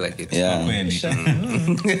wasisikie kila kitu.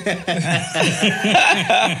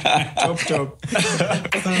 Top.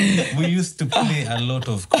 So we used to play a lot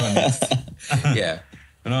of Chronics.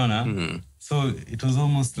 So it was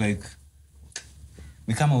almost like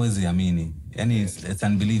ni kama huwezi amini. Yani it's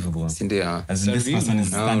unbelievable. Sindio. As in this person is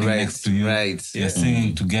standing next to you. Right. You're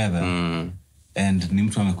singing together. And ni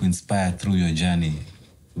mtu amekuinspire through your journey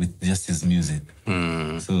with just his music.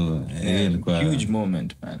 So huge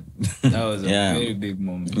moment, man. That was a very big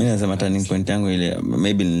moment. Mimi nasema turning point yangu ile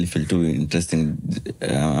maybe nilifeel too interesting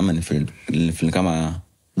ama nilifeel kama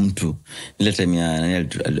mtu ile time ya nani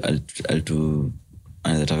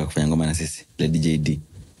anataka kufanya ngoma na sisi le DJD.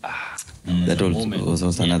 That was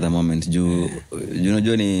also another moment.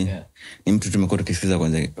 Unajua ni mtu tumekuwa tukisikiza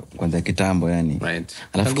kwanza kitambo yani. Right.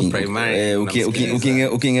 Alafu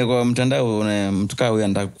ukiingia kwa mtandao mtu kaa huyu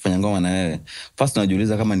anataka kufanya ngoma na wewe. First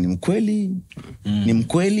unajiuliza kama ni mkweli. Ni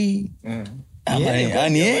mkweli.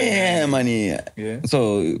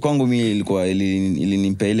 So kwangu mimi ilikuwa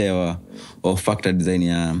ilinipea ile wa factor design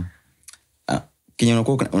ya Kenya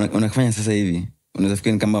unakufanya sasa hivi. Unaweza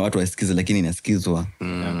fikiri kama watu wasikize lakini inasikizwa.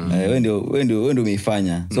 Wewe ndio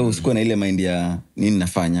umeifanya. So usikuwe na ile mind ya nini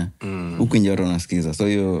nafanya. Huko nje watu wanasikiza. So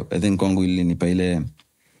hiyo I think kwangu ilinipa ile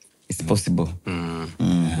it's possible.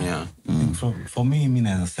 For me mimi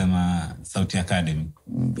naweza sema Sauti Academy.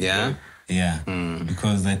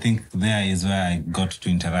 Because I think there is where I got to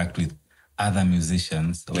interact with other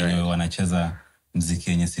musicians when wanacheza muziki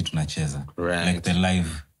yenye sisi tunacheza. Like the live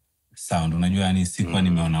sound. Unajua yani sikuwa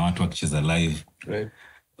nimeona watu wakicheza live. Right.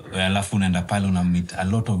 Alafu unaenda pale una meet a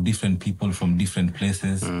lot of different people from different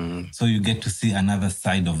places. So you get to see another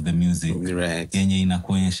side of the music. Right. Yenye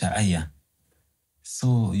inakuonyesha aya.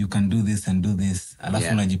 So you can do this and do this.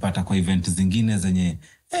 Alafu unajipata kwa event zingine zenye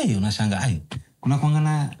unashanga kuna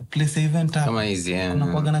kuangana place event hapa. Kama hizi kuna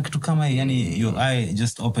kuangana kitu kama hii yani your eye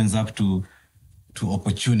just opens up to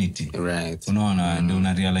opportunity. Right. Unaona ndio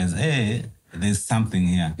una realize there's something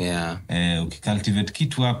here. Ukicultivate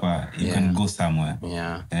kitu hapa you can go somewhere.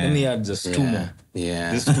 Let me add just two more.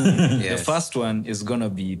 Just two. The first one is gonna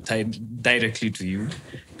be tied directly to you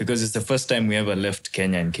because it's the first time we ever left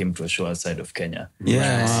Kenya and came to a show outside of Kenya.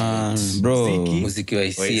 Bro. Muziki wa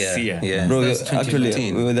hisia. Bro,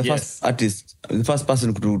 actually we were the first artist, the first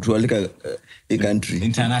person to alika a country.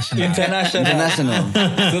 International.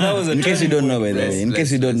 So that was in case you don't know by the way. In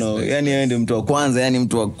case you don't know. Yani ndio mtu wa kwanza, yani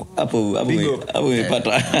mtu wa hapo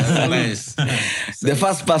umepata. The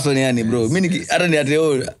first person yani bro. Mimi hata ni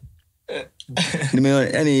ate nimeona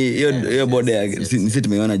yani hiyo boda sisi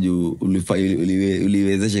tumeona juu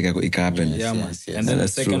uliwezesha ika happen. And then the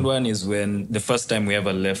second one is when the first time we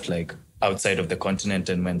ever left like outside of the continent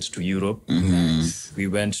and went to Europe. We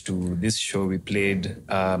went to this show we played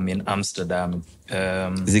in Amsterdam.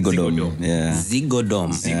 Zigodome.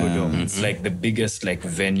 Zigodome. It's like the biggest like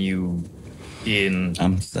venue in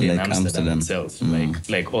Amsterdam itself.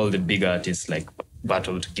 Like all the big artists like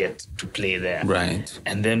battle to get to play there. Right.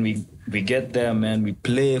 And then we get there, man. We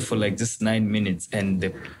play for like just 9 minutes and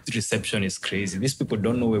the reception is crazy. These people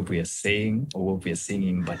don't know what we are saying or what we are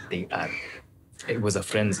singing, but it was a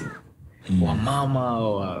frenzy. Wa mama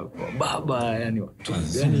or baba and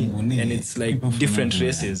it's like different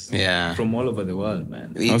races from all over the world,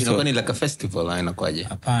 man. Ilikuwa ni like a festival inakuaje?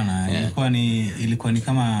 Hapana, ilikuwa ni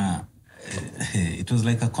kama it was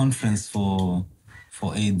like a conference for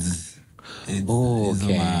AIDS. It was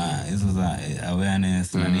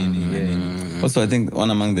awareness na nini. Also I think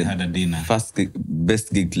one among the first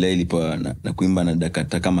best gig ilipo na kuimba na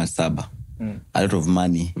dakika kama 7. A lot of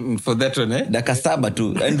money for that one dakika 7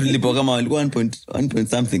 tu and tulipo kama 1 point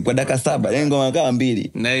something kwa dakika 7 yani ngoma kama 2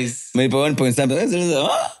 nice mlipo 1 point something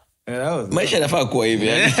maisha yanafaa kuwa hivi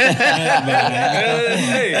yani.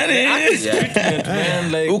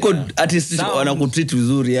 Huko artist wanakutreat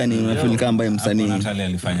vizuri yani, unafeel kama ambaye msanii. Natali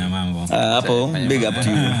alifanya mambo. Hapo big up to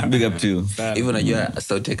you. Big up to you. Even unajua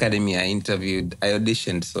Sauti Academy I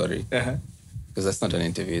auditioned, sorry. Because that's not an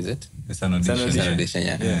interview, is it? It's an audition. It's an audition,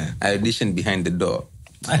 yeah. I auditioned behind the door.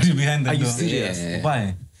 Behind the door. Are you serious? Yeah.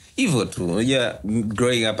 Why? Evil too. Yeah,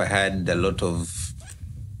 growing up I had a lot of...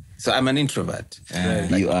 So I'm an introvert.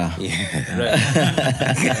 You are. Yeah.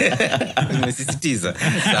 Nimesisitiza.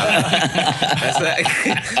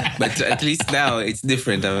 But at least now it's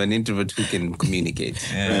different. I'm an introvert who can communicate.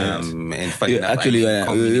 And funny enough, Actually,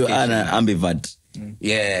 you are an ambivert.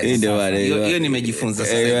 Yes. Hiyo nimejifunza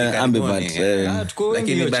sasa ambivert.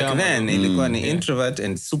 Lakini back then ilikuwa ni introvert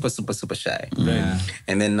and super shy.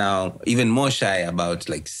 And then now even more shy about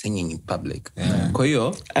like singing in public. Kwa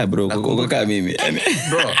hiyo bro, kama mimi.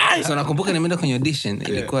 Bro, so nakumbuka nimeenda kwenye audition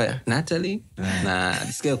ilikuwa Natalie na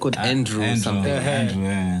this guy called Andrew something.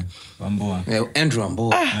 Andrew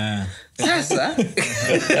Wambua. Sasa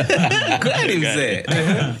kweli mzee.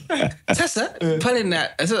 Sasa pale na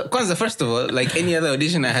so kwanza first of all like any other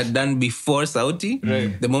audition I had done before Sauti,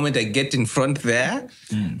 the moment I get in front there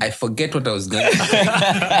I forget what I was going to say.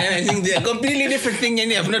 And I think they're a completely different thing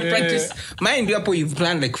and I've not practiced. Mind you hapo you've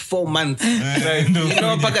planned like 4 months. You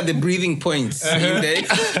know paka the breathing points.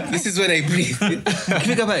 This is when I breathe.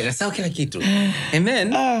 Kifika pale nasahau kila kitu. And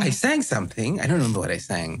then I sang something. I don't remember what I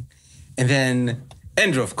sang. And then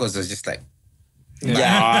Andrew, of course, was just like,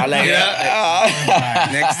 yeah, like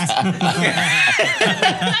next.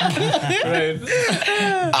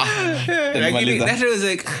 That was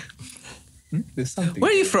like, there's something.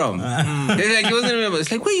 Where are you from? Like, he wasn't remember.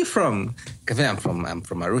 It's like, where are you from? I'm from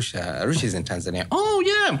Arusha. Arusha is in Tanzania. Oh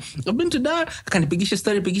yeah, I've been to Dar. I can pigisha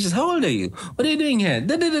story. How old are you? What are you doing here?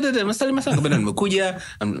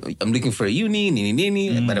 I'm looking for a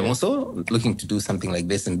uni, but I'm also looking to do something like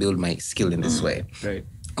this and build my skill in this way. Right.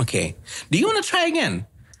 Okay. Do you want to try again?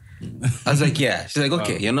 I was like, yeah. She's like,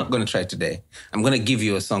 okay, you're not going to try today. I'm going to give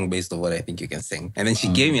you a song based on what I think you can sing. And then she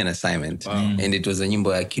gave me an assignment. And it was a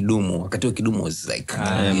nyimbo ya Kidumu. Wakati wa Kidumu was like,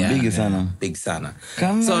 big sana. Big sana.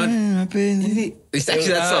 So, it's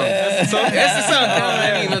actually that song. That's the song.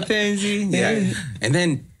 Kama mapenzi. Yeah. And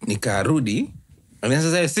then nikarudi. And then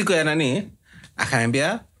sasa siku ya nani,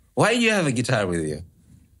 akaniambia, why do you have a guitar with you?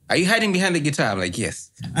 Are you hiding behind the guitar? I'm like,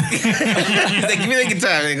 yes. He's like, give me the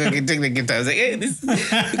guitar. I'm like, okay, take the guitar. I was like, hey, this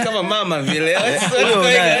become a mama, vile.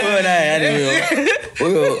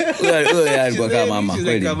 She's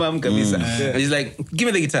like, a mom kabisa. He's like, give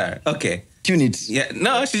me the guitar. Okay. Tune it. Yeah.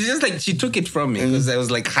 No, she's just like, she took it from me because I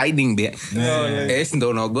was like hiding there. Yeah.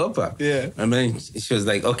 And then she was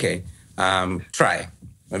like, okay, try.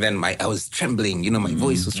 And then I was trembling, you know, my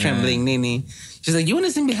voice was trembling, Nini. She's like, you want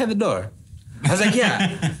to sing behind the door? I was like, yeah.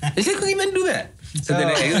 She said, couldn't even do that. So then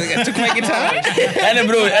I took my guitar. Yani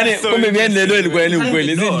bro, kumbe behind the door ilikuwa ni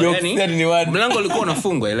ukweli. Hizi jokes ni watu. Mlango ulikuwa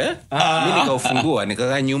unafungwa ile. Mimi nikaufungua,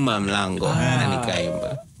 nikakaa nyuma mlango na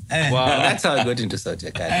nikaimba. Wow. That's how I got into Sauti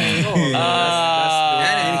Academy.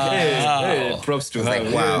 Props to her.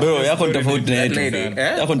 Like, wow. Bro, yako ni tofauti na yetu.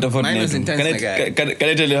 Yako ni tofauti na Mine was intense yetu. Can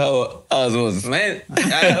I tell you how ours was? Man,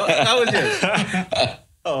 how was yours?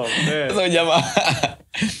 Oh man. So jamaa.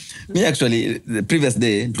 Me actually the previous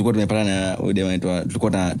day tulikuwa tumepatana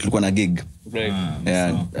na tulikuwa na gig.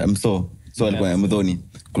 Yeah, so alikuwa Mdhoni.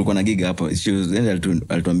 Kulikuwa na gig hapo. She was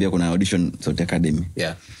alituambia kuna audition Sauti Academy.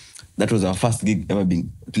 Yeah. That was our first gig ever being.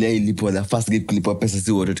 Tulipwa the first gig tulipwa pesa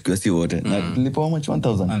si wote tukiwa si wote. Na tulipwa how much?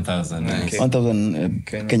 1,000. Nice.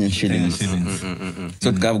 1,000 Kenyan shillings.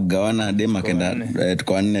 So tukagawana dem akaenda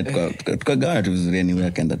tukawa nne tukagawana tu vizuri anyway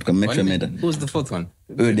akaenda tukamake sure meta. Who was the fourth one?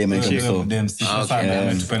 Huyo dem alikuwa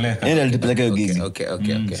Enda alitupeleka hiyo gig. Okay.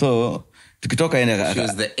 So tukitoka enda she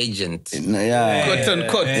was the agent. Yeah. Quote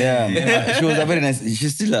unquote. Yeah. She was a very nice,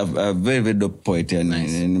 she's still a very very dope poet yani.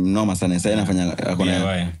 Nice. Noma sana. Sasa anafanya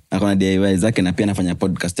akona DIY zake na pia anafanya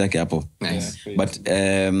podcast yake hapo. Nice. But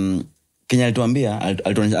Kenya alituambia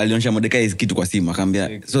alionyesha Mordekai kitu kwa simu akamwambia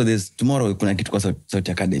so there's tomorrow kuna kitu kwa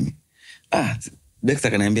Sauti Academy. Dexter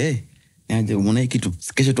akaniambia hey, niaje umeona hii kitu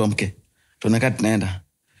kesho tuamke. Tunakaa tunaenda.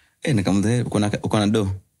 Nikamwambia uko na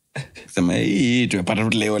do. Sema hii tumepata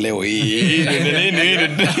tu leo hii.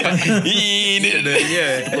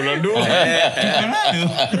 Kuna do.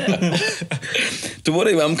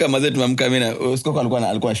 Tomorrow imeamka mazee tumeamka mimi na Usikose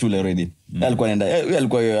alikuwa shule already. Alikuwa anaenda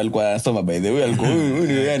alikuwa soma by the way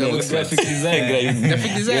huyu yani graphic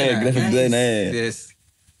design. Yes.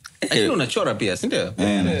 Actually unachora pia, si ndio?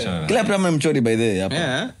 Kila mtu mchori by the way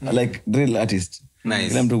hapa. Like real artist. Nice.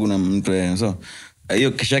 Kila mtu kuna mtu so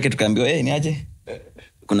hiyo kesho yake tukaambiwa niaje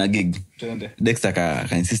kuna gig. Dexter ka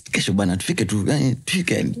insist kesho bana tufike tu.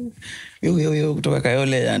 Tufike. Yo kutoka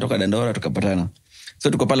Kayole anatoka Dandora tukapatana. So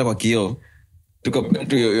tuko pale kwa Kioo.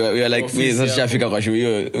 We are like sasa tushafika kwa show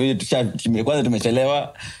hiyo. Kwanza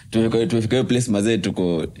tumechelewa. Tumefika hiyo place mazee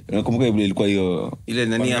tuko. Nakumbuka ilikuwa hiyo ile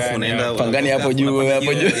nani afu unaenda Pangani hapo juu.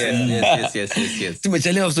 Yes.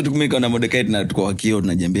 Tumechelewa so tukumika na Mordecai na tuko kwa Kioo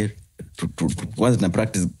tunajiambia. Kwanza tuna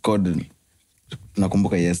practice code.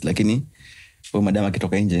 Tunakumbuka yes lakini huyo madam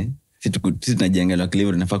akitoka nje sisi tunajiangalia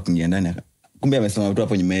clever tunafaa kuingia ndani. Kumbe amesema tu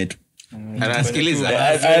hapo nyuma yetu. Anasikiliza.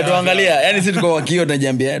 Tuangalia yani sisi tuko kwa Kioo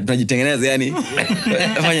tunajiambia tunajitengeneza yani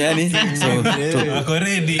fanya yani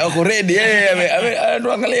ako ready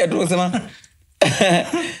tuangalia tu kusema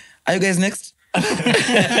are you guys next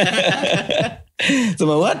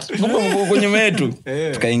so what kwenye metu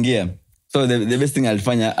tukaingia. So the best thing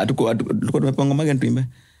alifanya tulikuwa tumepanga ngoma gani tuimbe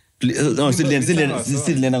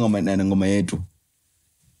sisi nenda ngoma yetu.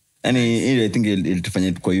 Yani I think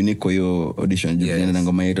ilitufanya kwa unique kwa hiyo audition juu nenda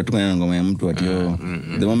ngoma yetu tukana ngoma ya mtu atio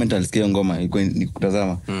the moment alisikia ngoma ilikuwa ni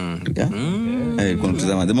kutazama ilikuwa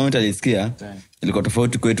kutazama the moment alisikia ilikuwa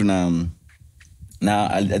tofauti kwetu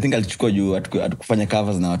na I think alichukua juu atukufanya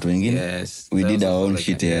covers na watu wengine. We did our own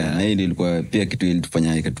shit na hii ilikuwa pia kitu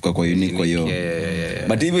ilitufanya ikatuka kwa unique kwa hiyo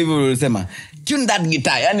but hivyo ulisema tune that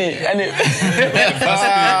guitar yani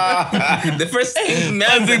the first thing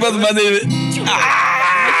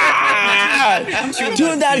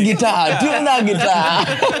tune that guitar.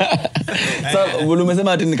 So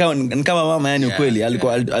umesema ati ni kama mama yani ukweli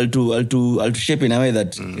alikuwa altu shape in a way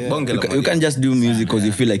that you can't just do music because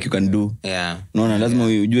you feel like you can do. No lazima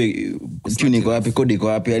ujue tune iko wapi, code iko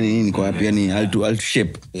wapi, yani nini iko wapi, yani altu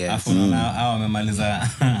shape. Afu hao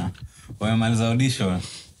wamemaliza audition.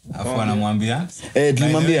 Afu anamwambia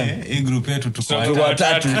tulimwambia hii group yetu tuko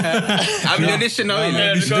watatu. Audition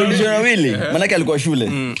wili maana alikuwa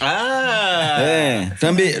shule.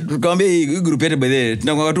 Tukamwambia hii group yetu by the way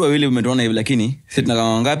tunakuwa tu wawili umetuona hivi lakini sisi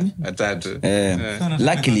tunakuwa ngapi? Watatu.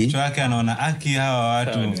 Luckily wake anaona hawa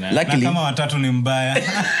watu na kama watatu ni mbaya.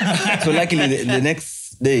 So luckily the next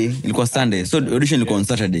day ilikuwa Sunday. So audition ilikuwa on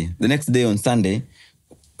Saturday. The next day on Sunday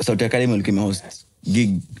Sauti Academy ilikuwa host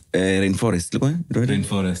gig Rainforest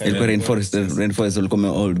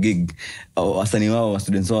walikuwa old gig wasanii wao wa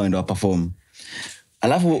students wao ndio perform.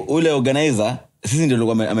 Alafu ule organizer sisi ndio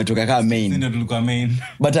tulikuwa ametoka kama main. Ndio tulikuwa main.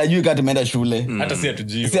 But hajui kama tumeenda shule. Hata si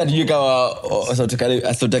hatujui. Si hatujui kama Sauti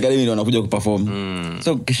Academy ndio wanakuja kuperform.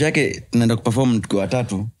 So kisha yake tunaenda kuperform tukiwa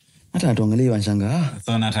watatu. Hata natuangalia wanashanga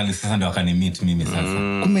so Natalie sasa ndio akani-meet mimi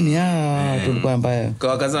sasa. Kumbe ni tulikuwa mbaya.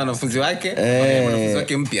 Kwa kaza wanafunzi wake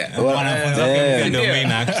mpya. Wanafunzi wake ndio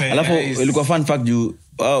main actor. Alafu ilikuwa fun fact juu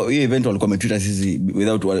hiyo event walikuwa wametuita sisi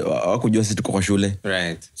without hawakujua sisi tuko kwa shule.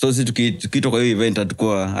 Right. So sisi tukitoka hiyo event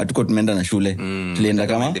hatukuwa tumeenda na shule. Tulienda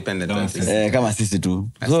kama sisi tu.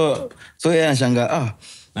 So yeye anashanga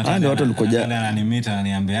ndio watu walikoja ananimeet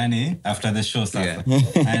ananiambia yani after the show sasa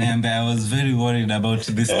ananiambia I was very worried about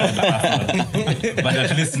this but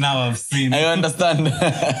at least now I've seen. I understand.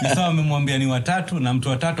 So amemwambia ni watatu na mtu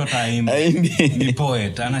watatu ataimba ni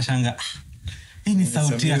poet anashanga hii ni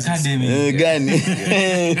Sauti Academy gani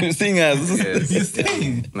singers.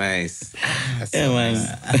 Nice.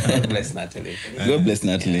 God bless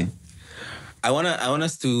Natalie. I want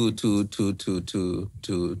us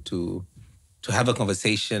to have a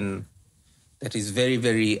conversation that is very,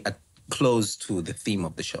 very close to the theme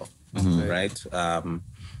of the show, right?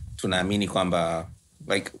 Tunaamini kwamba,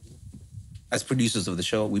 like, as producers of the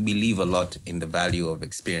show, we believe a lot in the value of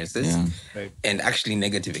experiences and actually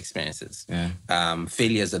negative experiences.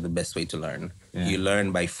 Failures are the best way to learn. You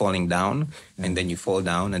learn by falling down and then you fall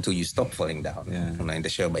down until you stop falling down. Unaenda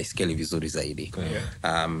show baiskeli vizuri zaidi.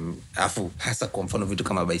 Afu hasa kwa mfano vitu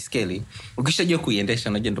kama baiskeli, ukishajua kuiendesha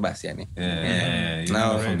unajua ndo basi yani.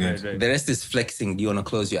 Now the rest is flexing. Do you want to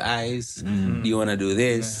close your eyes? Do you want to do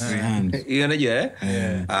this? You unajua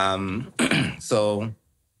so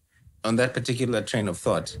on that particular train of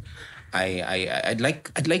thought, I'd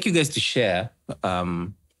like you guys to share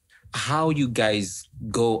how you guys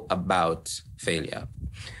go about failure.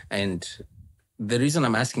 And the reason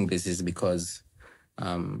I'm asking this is because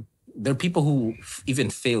there are people who even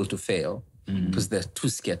fail to fail because they're too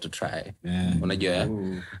scared to try. Unajua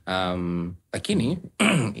lakini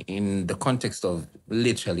in the context of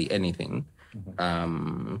literally anything,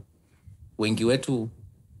 wengi wetu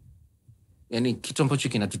yani kitu ambacho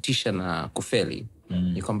kinatutisha na kufeli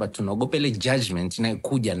ni kwamba tunaogopa ile judgment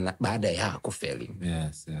inayokuja baada ya kufeli.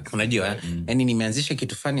 Yes. Unajua yani nimeanzisha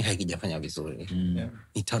kitu fani hakijafanya vizuri.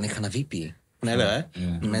 Itaonekana vipi unaelewa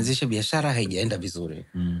nimeanzisha biashara haijaenda vizuri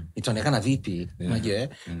itaonekana vipi unajua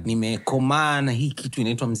nimekomaa na hii kitu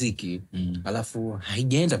inaitwa mziki alafu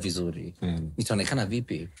haijaenda vizuri itaonekana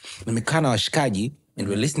vipi nimekaa na washikaji and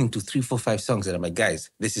we're listening to 3 4 5 songs and I'm like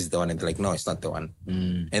guys this is the one and they're like no it's not the one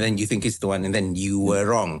and then you think it's the one and then you were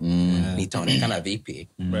wrong itaonekana vipi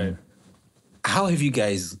Right. how have you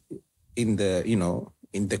guys in the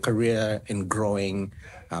in the career and growing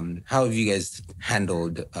how have you guys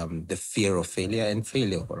handled the fear of failure and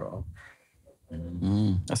failure overall?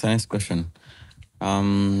 That's a nice question.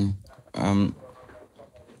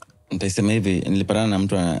 Nitaisema hivi nilipatana na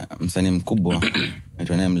mtu msanii mkubwa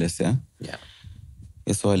anaitwa Nameless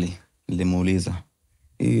hiyo swali nilimuuliza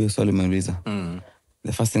hiyo swali umeuliza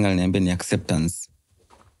the first thing aliniambia ni acceptance.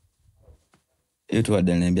 Hiyo tu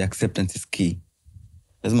aliniambia acceptance is key.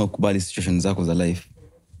 Lazima ukubali situations zako za life.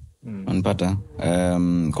 Unapata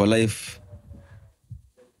kwa life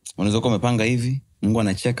unaweza kuwa umepanga hivi Mungu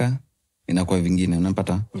anacheka inakuwa vingine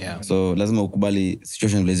unapata so lazima ukubali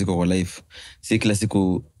situations vile ziko kwa life. Si kila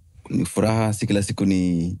siku ni furaha, si kila siku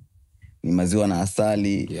ni maziwa na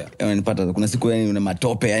asali unapata kuna siku yani una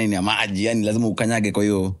matope yani ni maji yani lazima ukanyage kwa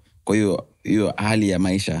hiyo hali ya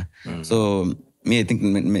maisha so me I think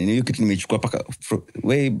hiyo kitu nimechukua paka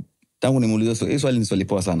way tangu nimuulize hiyo swali ni swali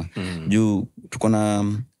poa sana juu tuko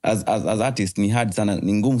na as artist ni hard sana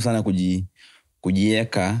ni ngumu sana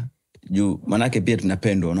kujiweka juu manake pia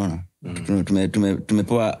tunapendwa unaona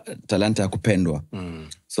tumepewa talanta ya kupendwa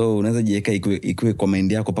so unaweza jiweka ikiwe kwa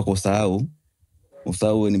mind yako paka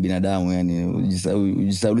usahau ni binadamu yani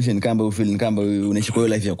ujisaulishe ni kama ufeel ni kama unaishi kwa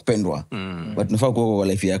life ya kupendwa but unafaa kuwa kwa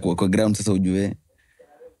life yako kwa ground sasa ujue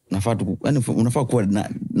unafaa kuwa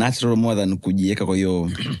natural more than kujiweka kwa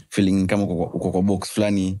hiyo feeling kama uko kwa box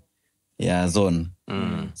fulani ya zone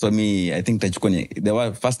so me I think the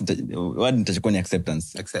word nitachukua ni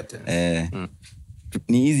acceptance.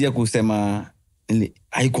 Ni easy ya kusema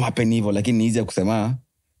haiko happen hivyo lakini ni easy ya kusema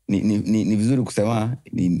ni vizuri kusema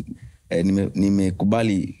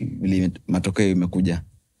nimekubali vile matokeo imekuja.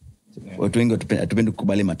 Watu wengi hatupendi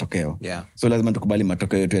kukubali matokeo so lazima tukubali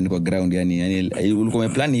matokeo tuende kwa ground yani ulikuwa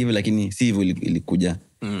umeplan hivi lakini si hivyo ilikuja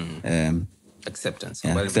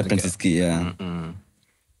acceptance is key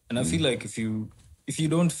and I feel like if you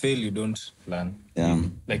don't fail you don't plan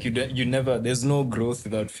like you never there's no growth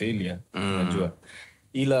without failure unajua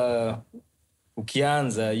ila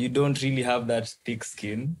ukianza you don't really have that thick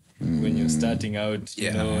skin when you're starting out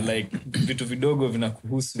you know like vitu vidogo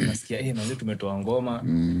vinakuhusu unasikia manze tumetoa ngoma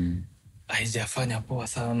haijafanya poa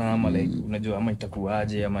sana ama like unajua ama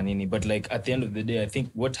itakuaje ama nini but like at the end of the day I think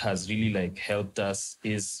what has really like helped us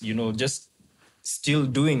is just still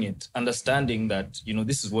doing it understanding that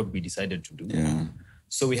this is what we decided to do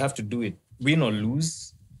so we have to do it win or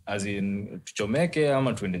lose as in tuchomeke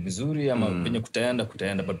ama tuende vizuri ama penye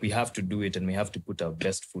kutaenda but we have to do it and we have to put our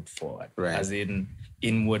best foot forward as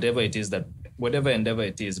in whatever endeavor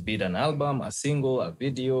it is be it an album a single a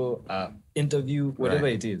video a interview whatever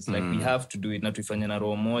it is like we have to do it na tuifanye na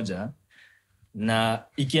roho moja na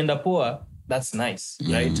ikienda poa that's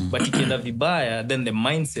nice right but ikienda vibaya then the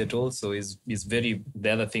mindset also is very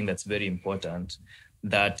the other thing that's very important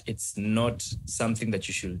that it's not something that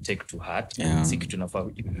you should take to heart si kitu nafaa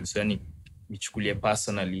yani ichukulie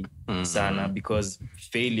personally sana because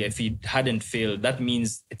failure if you hadn't failed that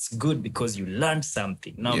means it's good because you learned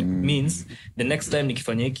something now it means the next time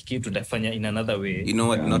nikifanya hiki kitu nitafanya in another way you know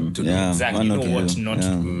what not to do exactly you know what not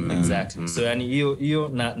to do exactly so yani hiyo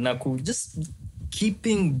na just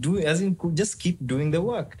just keep doing the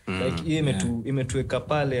work like hiyo imetuweka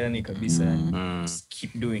pale yani kabisa just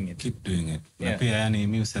keep doing it na pia yani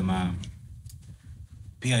mimi husema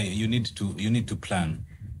pia you need to plan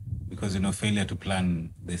because failure to plan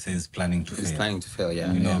they say is planning to fail. It's planning to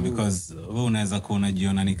fail because wewe unaweza kuwa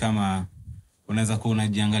unajiona ni kama unaweza kuwa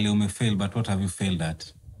unajiangalia umefail but what have you failed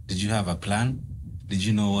at? Did you have a plan? Did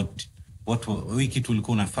you know what wiki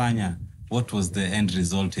tulikuwa unafanya? What was the end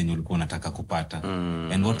result yenye ulikuwa unataka kupata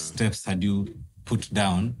and what steps had you put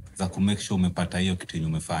down za ku make sure umepata hiyo kitu yenye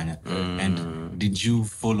umefanya and did you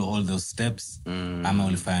follow all those steps ama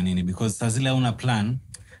ulifanya nini because saa zile una plan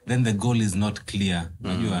then the goal is not clear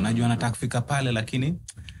najua nataka kufika pale lakini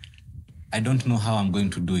I don't know how I'm going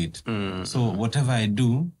to do it so whatever I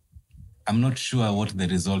do I'm not sure what the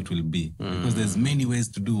result will be because there's many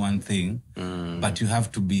ways to do one thing but you have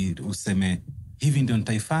to be useme hivi ndio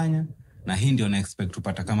nitaifanya na hii ndio na expect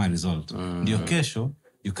kupata kama result ndio kesho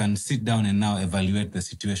you can sit down and now evaluate the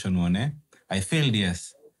situation one I failed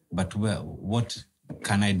yes but what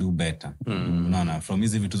can I do better unaona from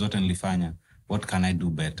hizi vitu zote nilifanya what can I do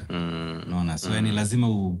better unaona so yani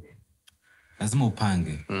lazima lazima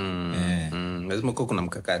upange. Lazima kuna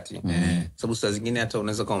mkakati. Sababu saa zingine hata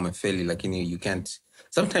unaweza kama umefeli lakini you can't.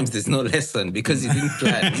 Sometimes there's no lesson because you didn't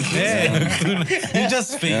plan. You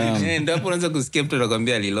just fail. Ndio hapo unaanza kusikia mtu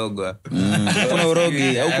anakuambia alilogwa. Kuna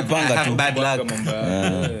urogi au kupanga tu. Bad luck.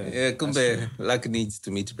 Kumbe luck needs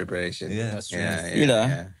to meet preparation.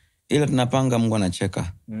 Ila tunapanga, Mungu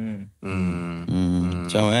anacheka.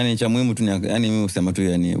 Cha muhimu tu yani mimi usema tu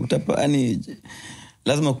yani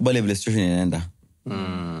lazima ukubali vile situation inaenda.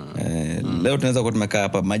 Leo tunaweza kuwa tumekaa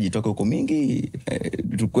hapa maji toka huko mingi,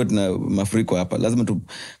 tulikuwa tuna mafuriko hapa, lazima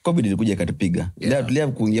COVID ilikuja ikatupiga. Tulia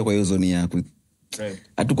kuingia kwa hiyo zone ya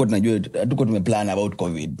hatuko tunajua, hatuko tumeplan about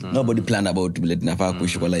COVID. Nobody plan about vile tunafaa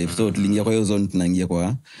kuishi kwa life. So tuliingia kwa hiyo zone, tunaingia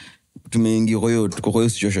kwa tumeingia kwa hiyo, tuko kwa hiyo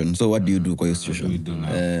situation. So what do you do kwa hiyo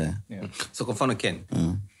situation? So kwa mfano Ken,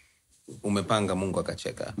 umepanga, Mungu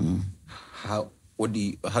akacheka. How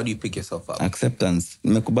do you pick yourself up? Acceptance.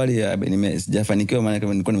 Nimekubali, sijafanikiwa maana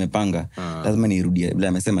nilikuwa nimepanga. Lazima nirudie. Bila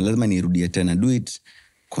amesema lazima nirudie tena. Do it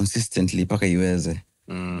consistently mpaka iweze.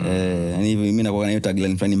 Yani mimi nakuwa na hiyo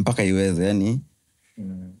tagline fulani, mpaka iweze. Yani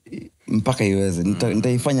mpaka iweze.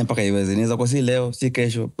 Nitaifanya mpaka iweze. Inaweza kuwa si leo, si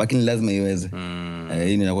kesho, lakini lazima iweze.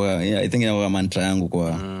 Hii inakuwa, I think inakuwa mantra yangu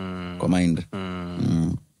kwa mind.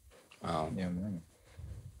 Wow. Yeah, man.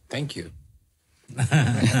 Thank you.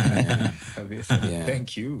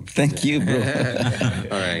 Thank you, bro.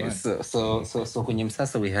 All right. So kwenye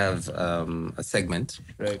msasa we have a segment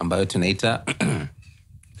ambayo tunaita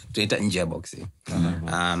nje ya boxi.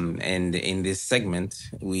 And in this segment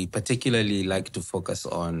we particularly like to focus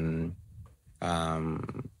on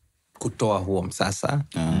kutoa huo msasa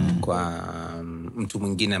kwa mtu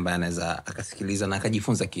mwingine ambaye anaweza akasikiliza na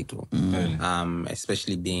akajifunza kitu.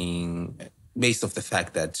 Especially being based off the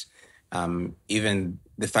fact that even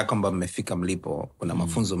the fact kwamba mmefika mlipo, kuna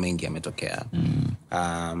mafunzo mengi yametokea.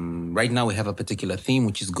 Right now we have a particular theme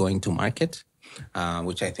which is going to market,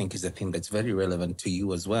 which I think is a theme that's very relevant to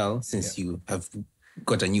you as well, since you have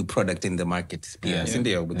got a new product in the market with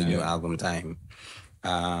the new album Time.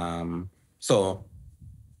 So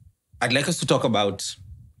I'd like us to talk about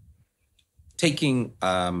taking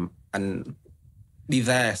an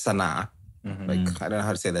bidhaa sanaa, like I don't know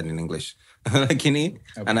how to say that in English. Like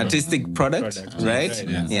an artistic product, right?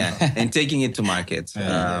 And taking it to market.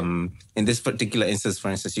 In this particular instance, for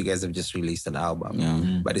instance, you guys have just released an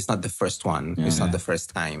album, but it's not the first one. It's not the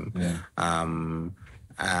first time.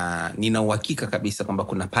 Nina uhakika kabisa kwamba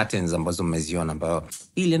kuna patterns ambazo mmeziona ambao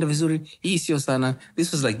hii ilienda vizuri, hii sio sana,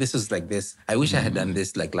 this was like this, I wish I had done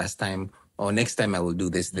this like last time, or next time I will do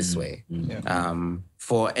this way.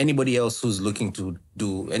 For anybody else who's looking to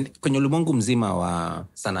do, and kwenye ulimwengu mzima wa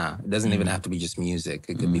sana, it doesn't even have to be just music.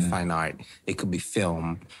 It could be fine art, it could be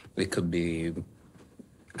film, it could be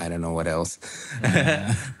I don't know what else.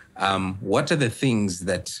 What are the things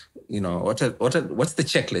that, what's the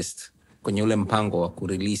checklist kwenye ule mpango wa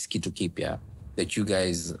kurelease kitu kipya that you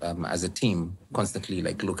guys as a team constantly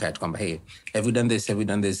like look at kwamba, hey, have we done this, have we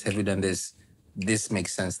done this, have we done this, this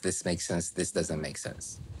makes sense, this makes sense, this doesn't make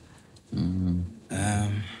sense?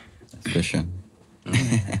 Question.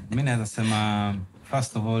 Mimi naweza sema,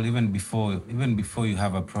 first of all, even before you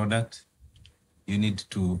have a product, you need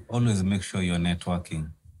to always make sure you're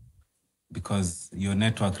networking, because your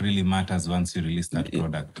network really matters once you release that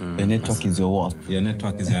product. The network is your what? Your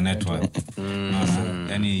network is your network.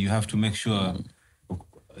 Yani you have to make sure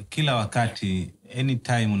kila wakati,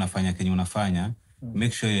 anytime unafanya kenye unafanya,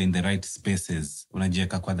 make sure you're in the right spaces.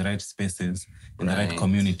 Unajiweka kwa the right spaces, in the right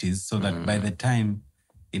communities, so that by the time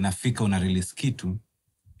inafika una release kitu,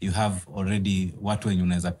 you have already watu wenye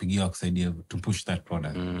unaweza pigia kusaidia to push that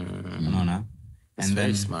product. Unaona? It's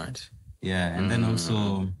very smart. Yeah, and then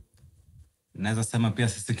also naweza sema pia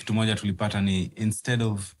sisi kitu moja tulipata ni, instead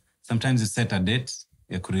of, sometimes you set a date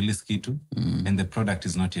ya kurelease kitu and the product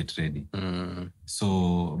is not yet ready.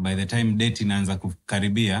 So by the time date inaanza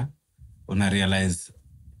kukaribia, una realize,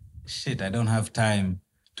 shit, I don't have time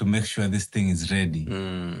to make sure this thing is ready.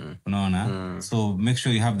 Unaona? So make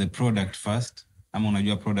sure you have the product first. Ama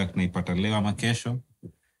unajua product naipata leo ama kesho.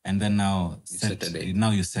 And then now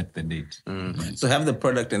you set the date. So have the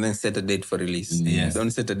product and then set a date for release. Yes. Don't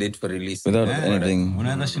set a date for release without anything.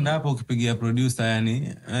 Unaanza shinda hapo ukipigia producer,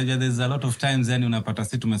 yani there's a lot of times yani unapata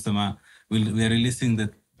sisi tumesema we are releasing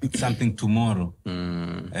something tomorrow.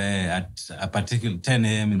 At a particular 10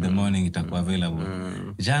 a.m. in the morning itakuwa available.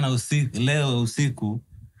 Jana leo usiku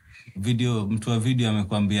mtu wa video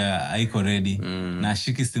amekwambia haiko ready, na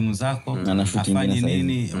ashiki simu zako, afanye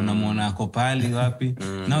nini, unamuona ako pali wapi.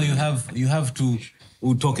 Now you have to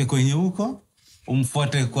utoke kwenye huko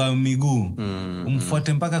umfuate kwa miguu,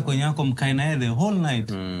 umfuate mpaka kwenye yako mkae naye the whole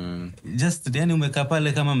night. Just yani umekaa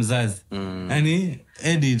pale kama mzazi. Yani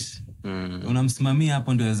edit. Unamsimamia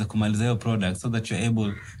hapo ndio aweze kumaliza hiyo product so that you're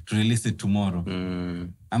able to release it tomorrow.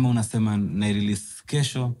 Ama unasema na release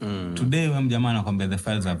kesho, today wewe mjamaa anakuambia the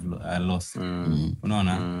files are lost.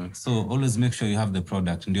 Unaona? So always make sure you have the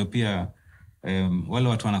product. Ndio pia wale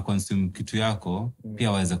watu wana consume kitu yako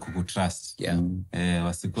pia waweze kukutrust.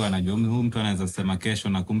 Wasikuwa wanajua huyu mtu anaweza sema kesho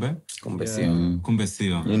na kumbe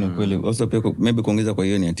sio. You know kweli. Also pia maybe kuongeza kwa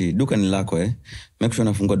hiyo ni ati duka ni lako make sure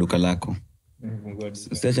unafungua duka lako.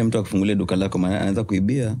 Usiache mtu akufungulie duka lako maana anaanza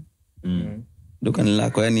kuibia. Duka ni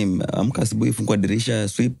lako, yani amka asubuhi fungua dirisha,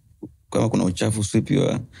 sweep kama kuna uchafu sweep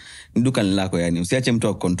hiyo. Duka ni lako, yani usiache mtu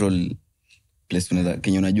akontrol place unaweza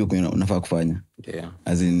kinyo unajua unafaa kufanya.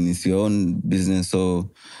 As in it's your own business, so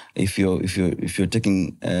if you're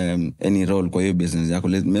taking any role kwa hiyo business yako,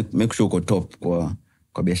 make sure uko top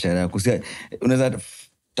kwa biashara yako. Unaweza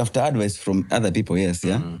tafuta advice from other people, yes,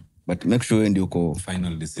 but make sure ndio uko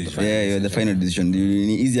final decision. You're the final decision.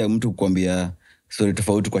 Ni easy mtu kukwambia story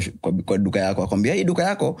tofauti kwa duka yako, akwambia hii duka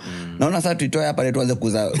yako naona sasa tuitoe hapa leo tuanze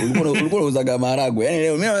kuuza. Ulikuwa unauza maharagwe, yani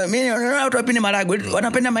leo mimi watu wapenda maharagwe,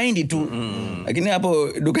 wanapenda mahindi tu. Lakini hapo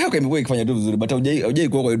duka yako imekuwa ikifanya tu vizuri, but hujai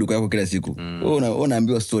kuwa kwa duka yako kila siku. Wewe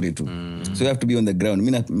unaambiwa story tu. So you have to be on the ground.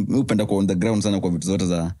 Mimi upenda kuwa on the ground sana kwa vitu zote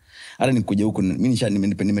za hata nikuja huku. Mimi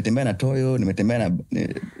nimetembea na Toyo, nimetembea na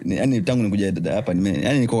yani tangu nikuja hapa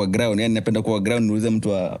yani niko kwa ground, yani napenda kuwa ground. Niulize mtu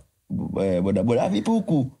wa boda vipi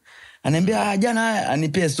huku, ananiambia jana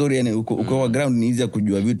anipea story, yani uko kwa ground ni easy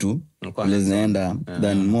kujua vitu vile zinaenda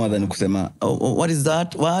than more than kusema what is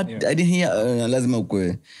that, what I didn't hear. Lazima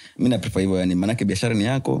ukwe. Mimi na prefer hivyo, yani maana biashara ni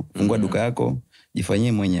yako, fungua duka yako,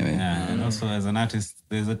 jifanyie mwenyewe. And also as an artist,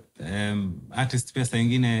 there's a artist pia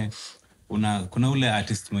nyingine kuna ule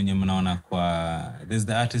artist mwenye mnaona kwa, there's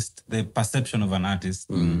the artist, the perception of an artist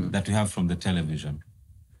that we have from the television.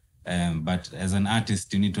 But as an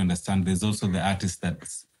artist you need to understand there's also the artist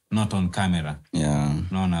that's not on camera.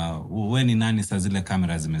 Unaona wewe ni nani saa zile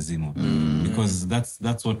kamera zimezimwa. Because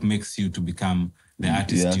that's what makes you to become the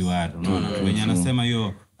artist you are. Unaona wenye anasema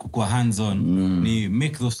hiyo kuwa hands on ni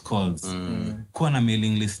make those calls. Kuwa na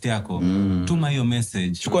mailing list yako, tuma hiyo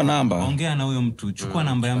message, chukua namba, ongea na huyo mtu, chukua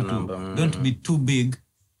namba ya mtu. Don't be too big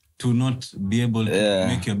to not be able to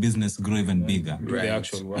make your business grow even bigger.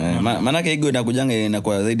 Maana ego inakujanga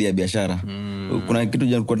inakuwa zaidi ya biashara. Kuna kitu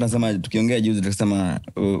tulikuwa tunasema tukiongea juzi, tukasema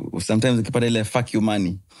sometimes ukipata ile fuck you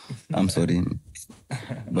money, I'm sorry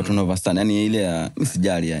but you understand, yani ile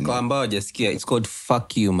msijali, yani kwa ambao hajasikia it's called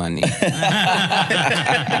fuck you money.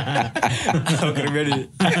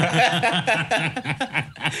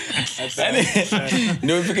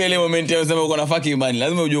 Ndio ufike ile moment ya unasema uko na fuck you money,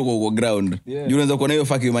 lazima ujue uko ground. Unaweza kuwa na hiyo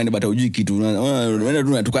fuck you money but hujui kitu, unaenda tu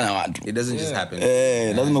unatukana watu. It doesn't just happen.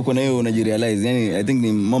 Lazima kuwa na hiyo unajirealize, yani I think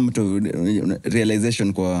ni moment of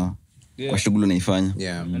realization kwa shughuli unaifanya.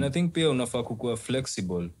 And I think pia unafaa kuwa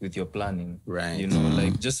flexible with your planning, right? You know,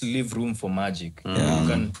 like just leave room for magic.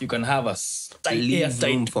 You can have a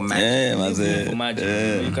room for magic.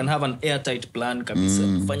 You can have an airtight plan kabisa,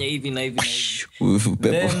 fanya hivi na hivi na hivi.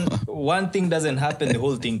 Then one thing doesn't happen, the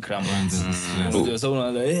whole thing crumbles.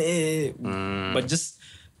 So but just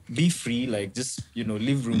be free, like just, you know,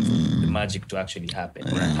 leave room for the magic to actually happen.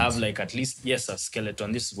 Have like at least a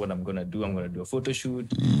skeleton. This is what I'm gonna do. I'm gonna do a photo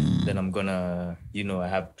shoot. Then I'm gonna, you know, I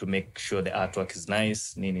have to make sure the artwork is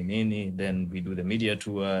nice. Nini. Then we do the media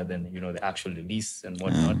tour. Then, you know, the actual release and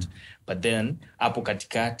whatnot. But then hapo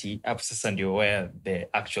katikati, hapo sasa ndio where the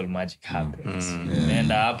actual magic happens.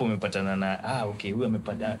 Nenda hapo umepatana na okay, huyu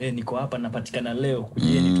amepata niko hapa napatikana leo,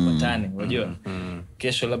 kujeni tupatane. Unajua?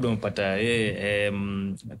 Kesho labda umepata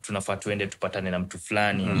tunafaa tuende tupatane na mtu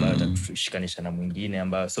fulani ambaye atatushikanisha na mwingine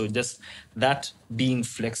ambaye, so just that being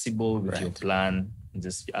flexible with your plan,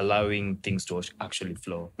 just allowing things to actually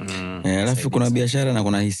flow. Alafu kuna biashara na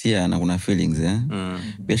kuna hisia na kuna feelings.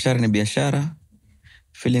 Biashara ni biashara,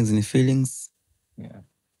 feelings ni feelings.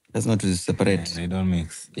 Lazima tuziseparate. They don't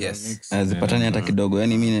mix. Zipatane hata kidogo.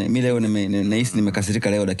 Yani mimi leo nahisi nimekasirika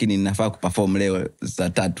leo, lakini ninafaa kuperform leo saa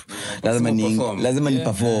 3. Lazima ni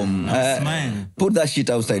perform. Put that shit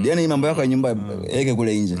outside. Yani mambo yako ya nyumba yeke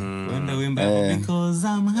kule nje. Wenda wimba because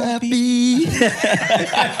I'm happy.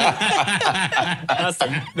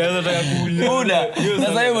 Nataka kuuliza.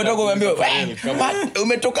 Sasa wewe umetoka kuambiwa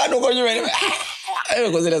umetoka huko nyuma.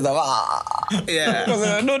 Kwa zile za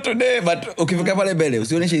because not today, but ukifika pale mbele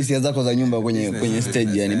usionyeshe hisia zako za nyumba kwenye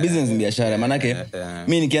stage. Yani business ni biashara, maana yake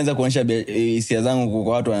mimi nikianza kuonyesha hisia zangu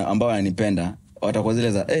kwa watu ambao wananipenda, watakuwa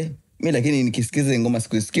zile za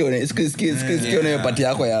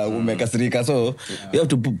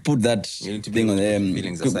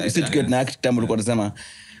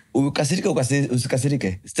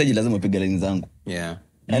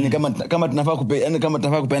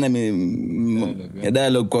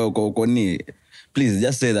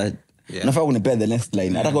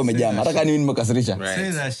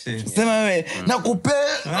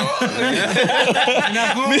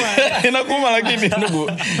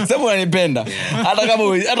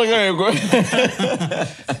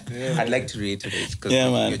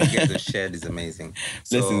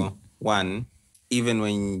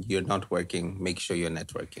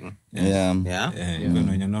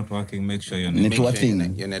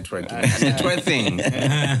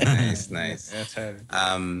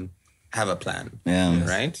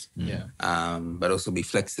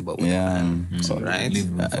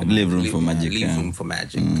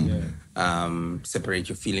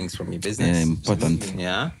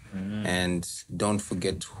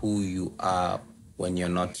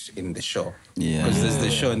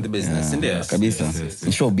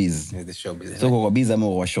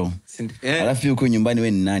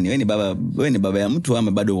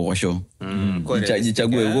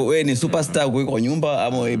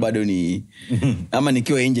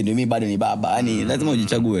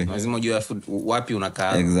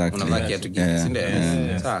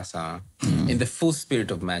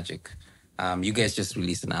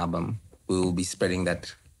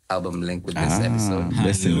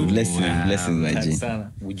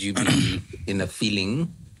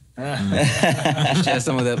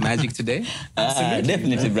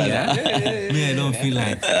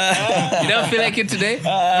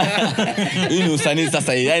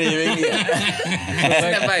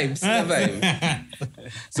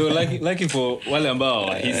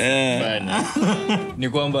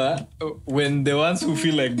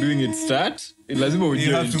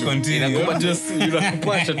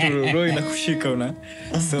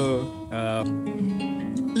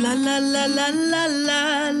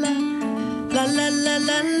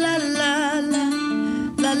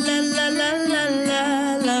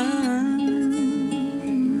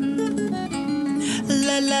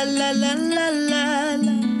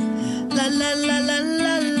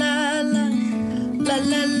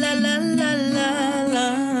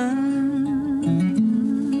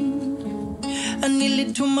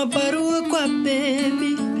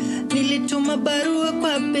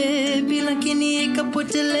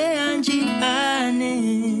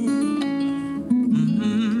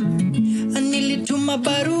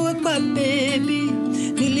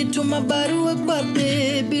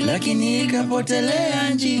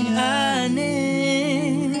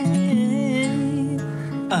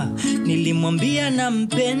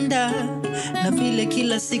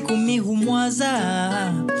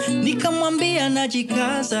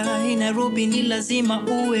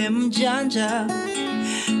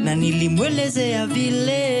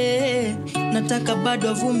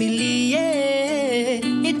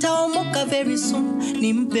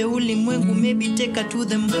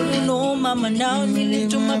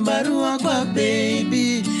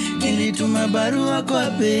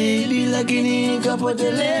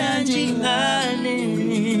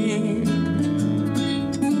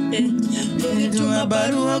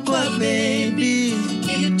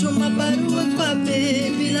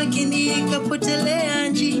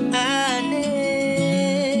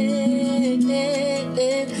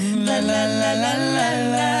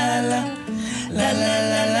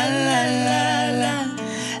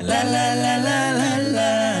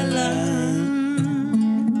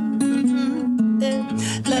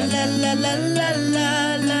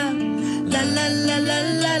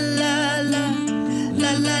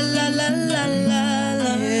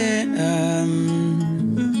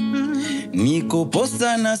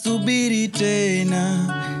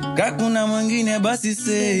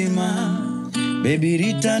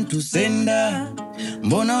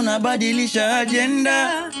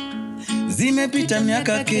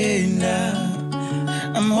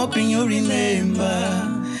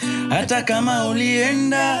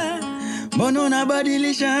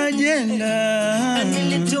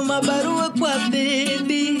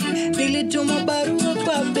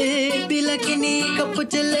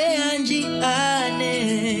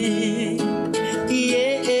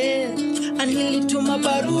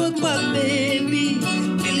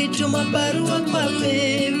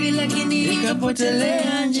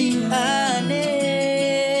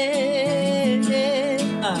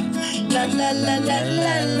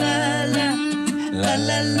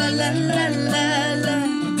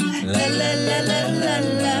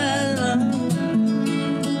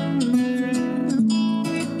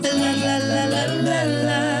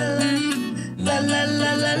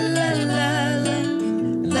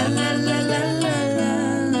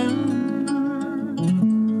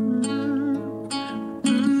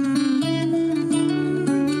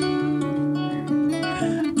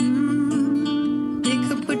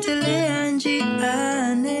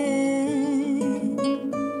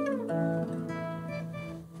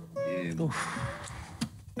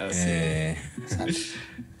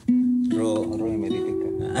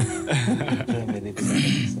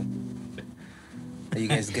Are you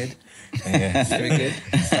guys good? Yeah. Very good?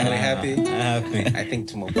 Are we happy? Happy. I think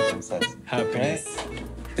tomorrow comes us. Happiness.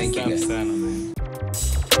 Thank you guys. Sana, man.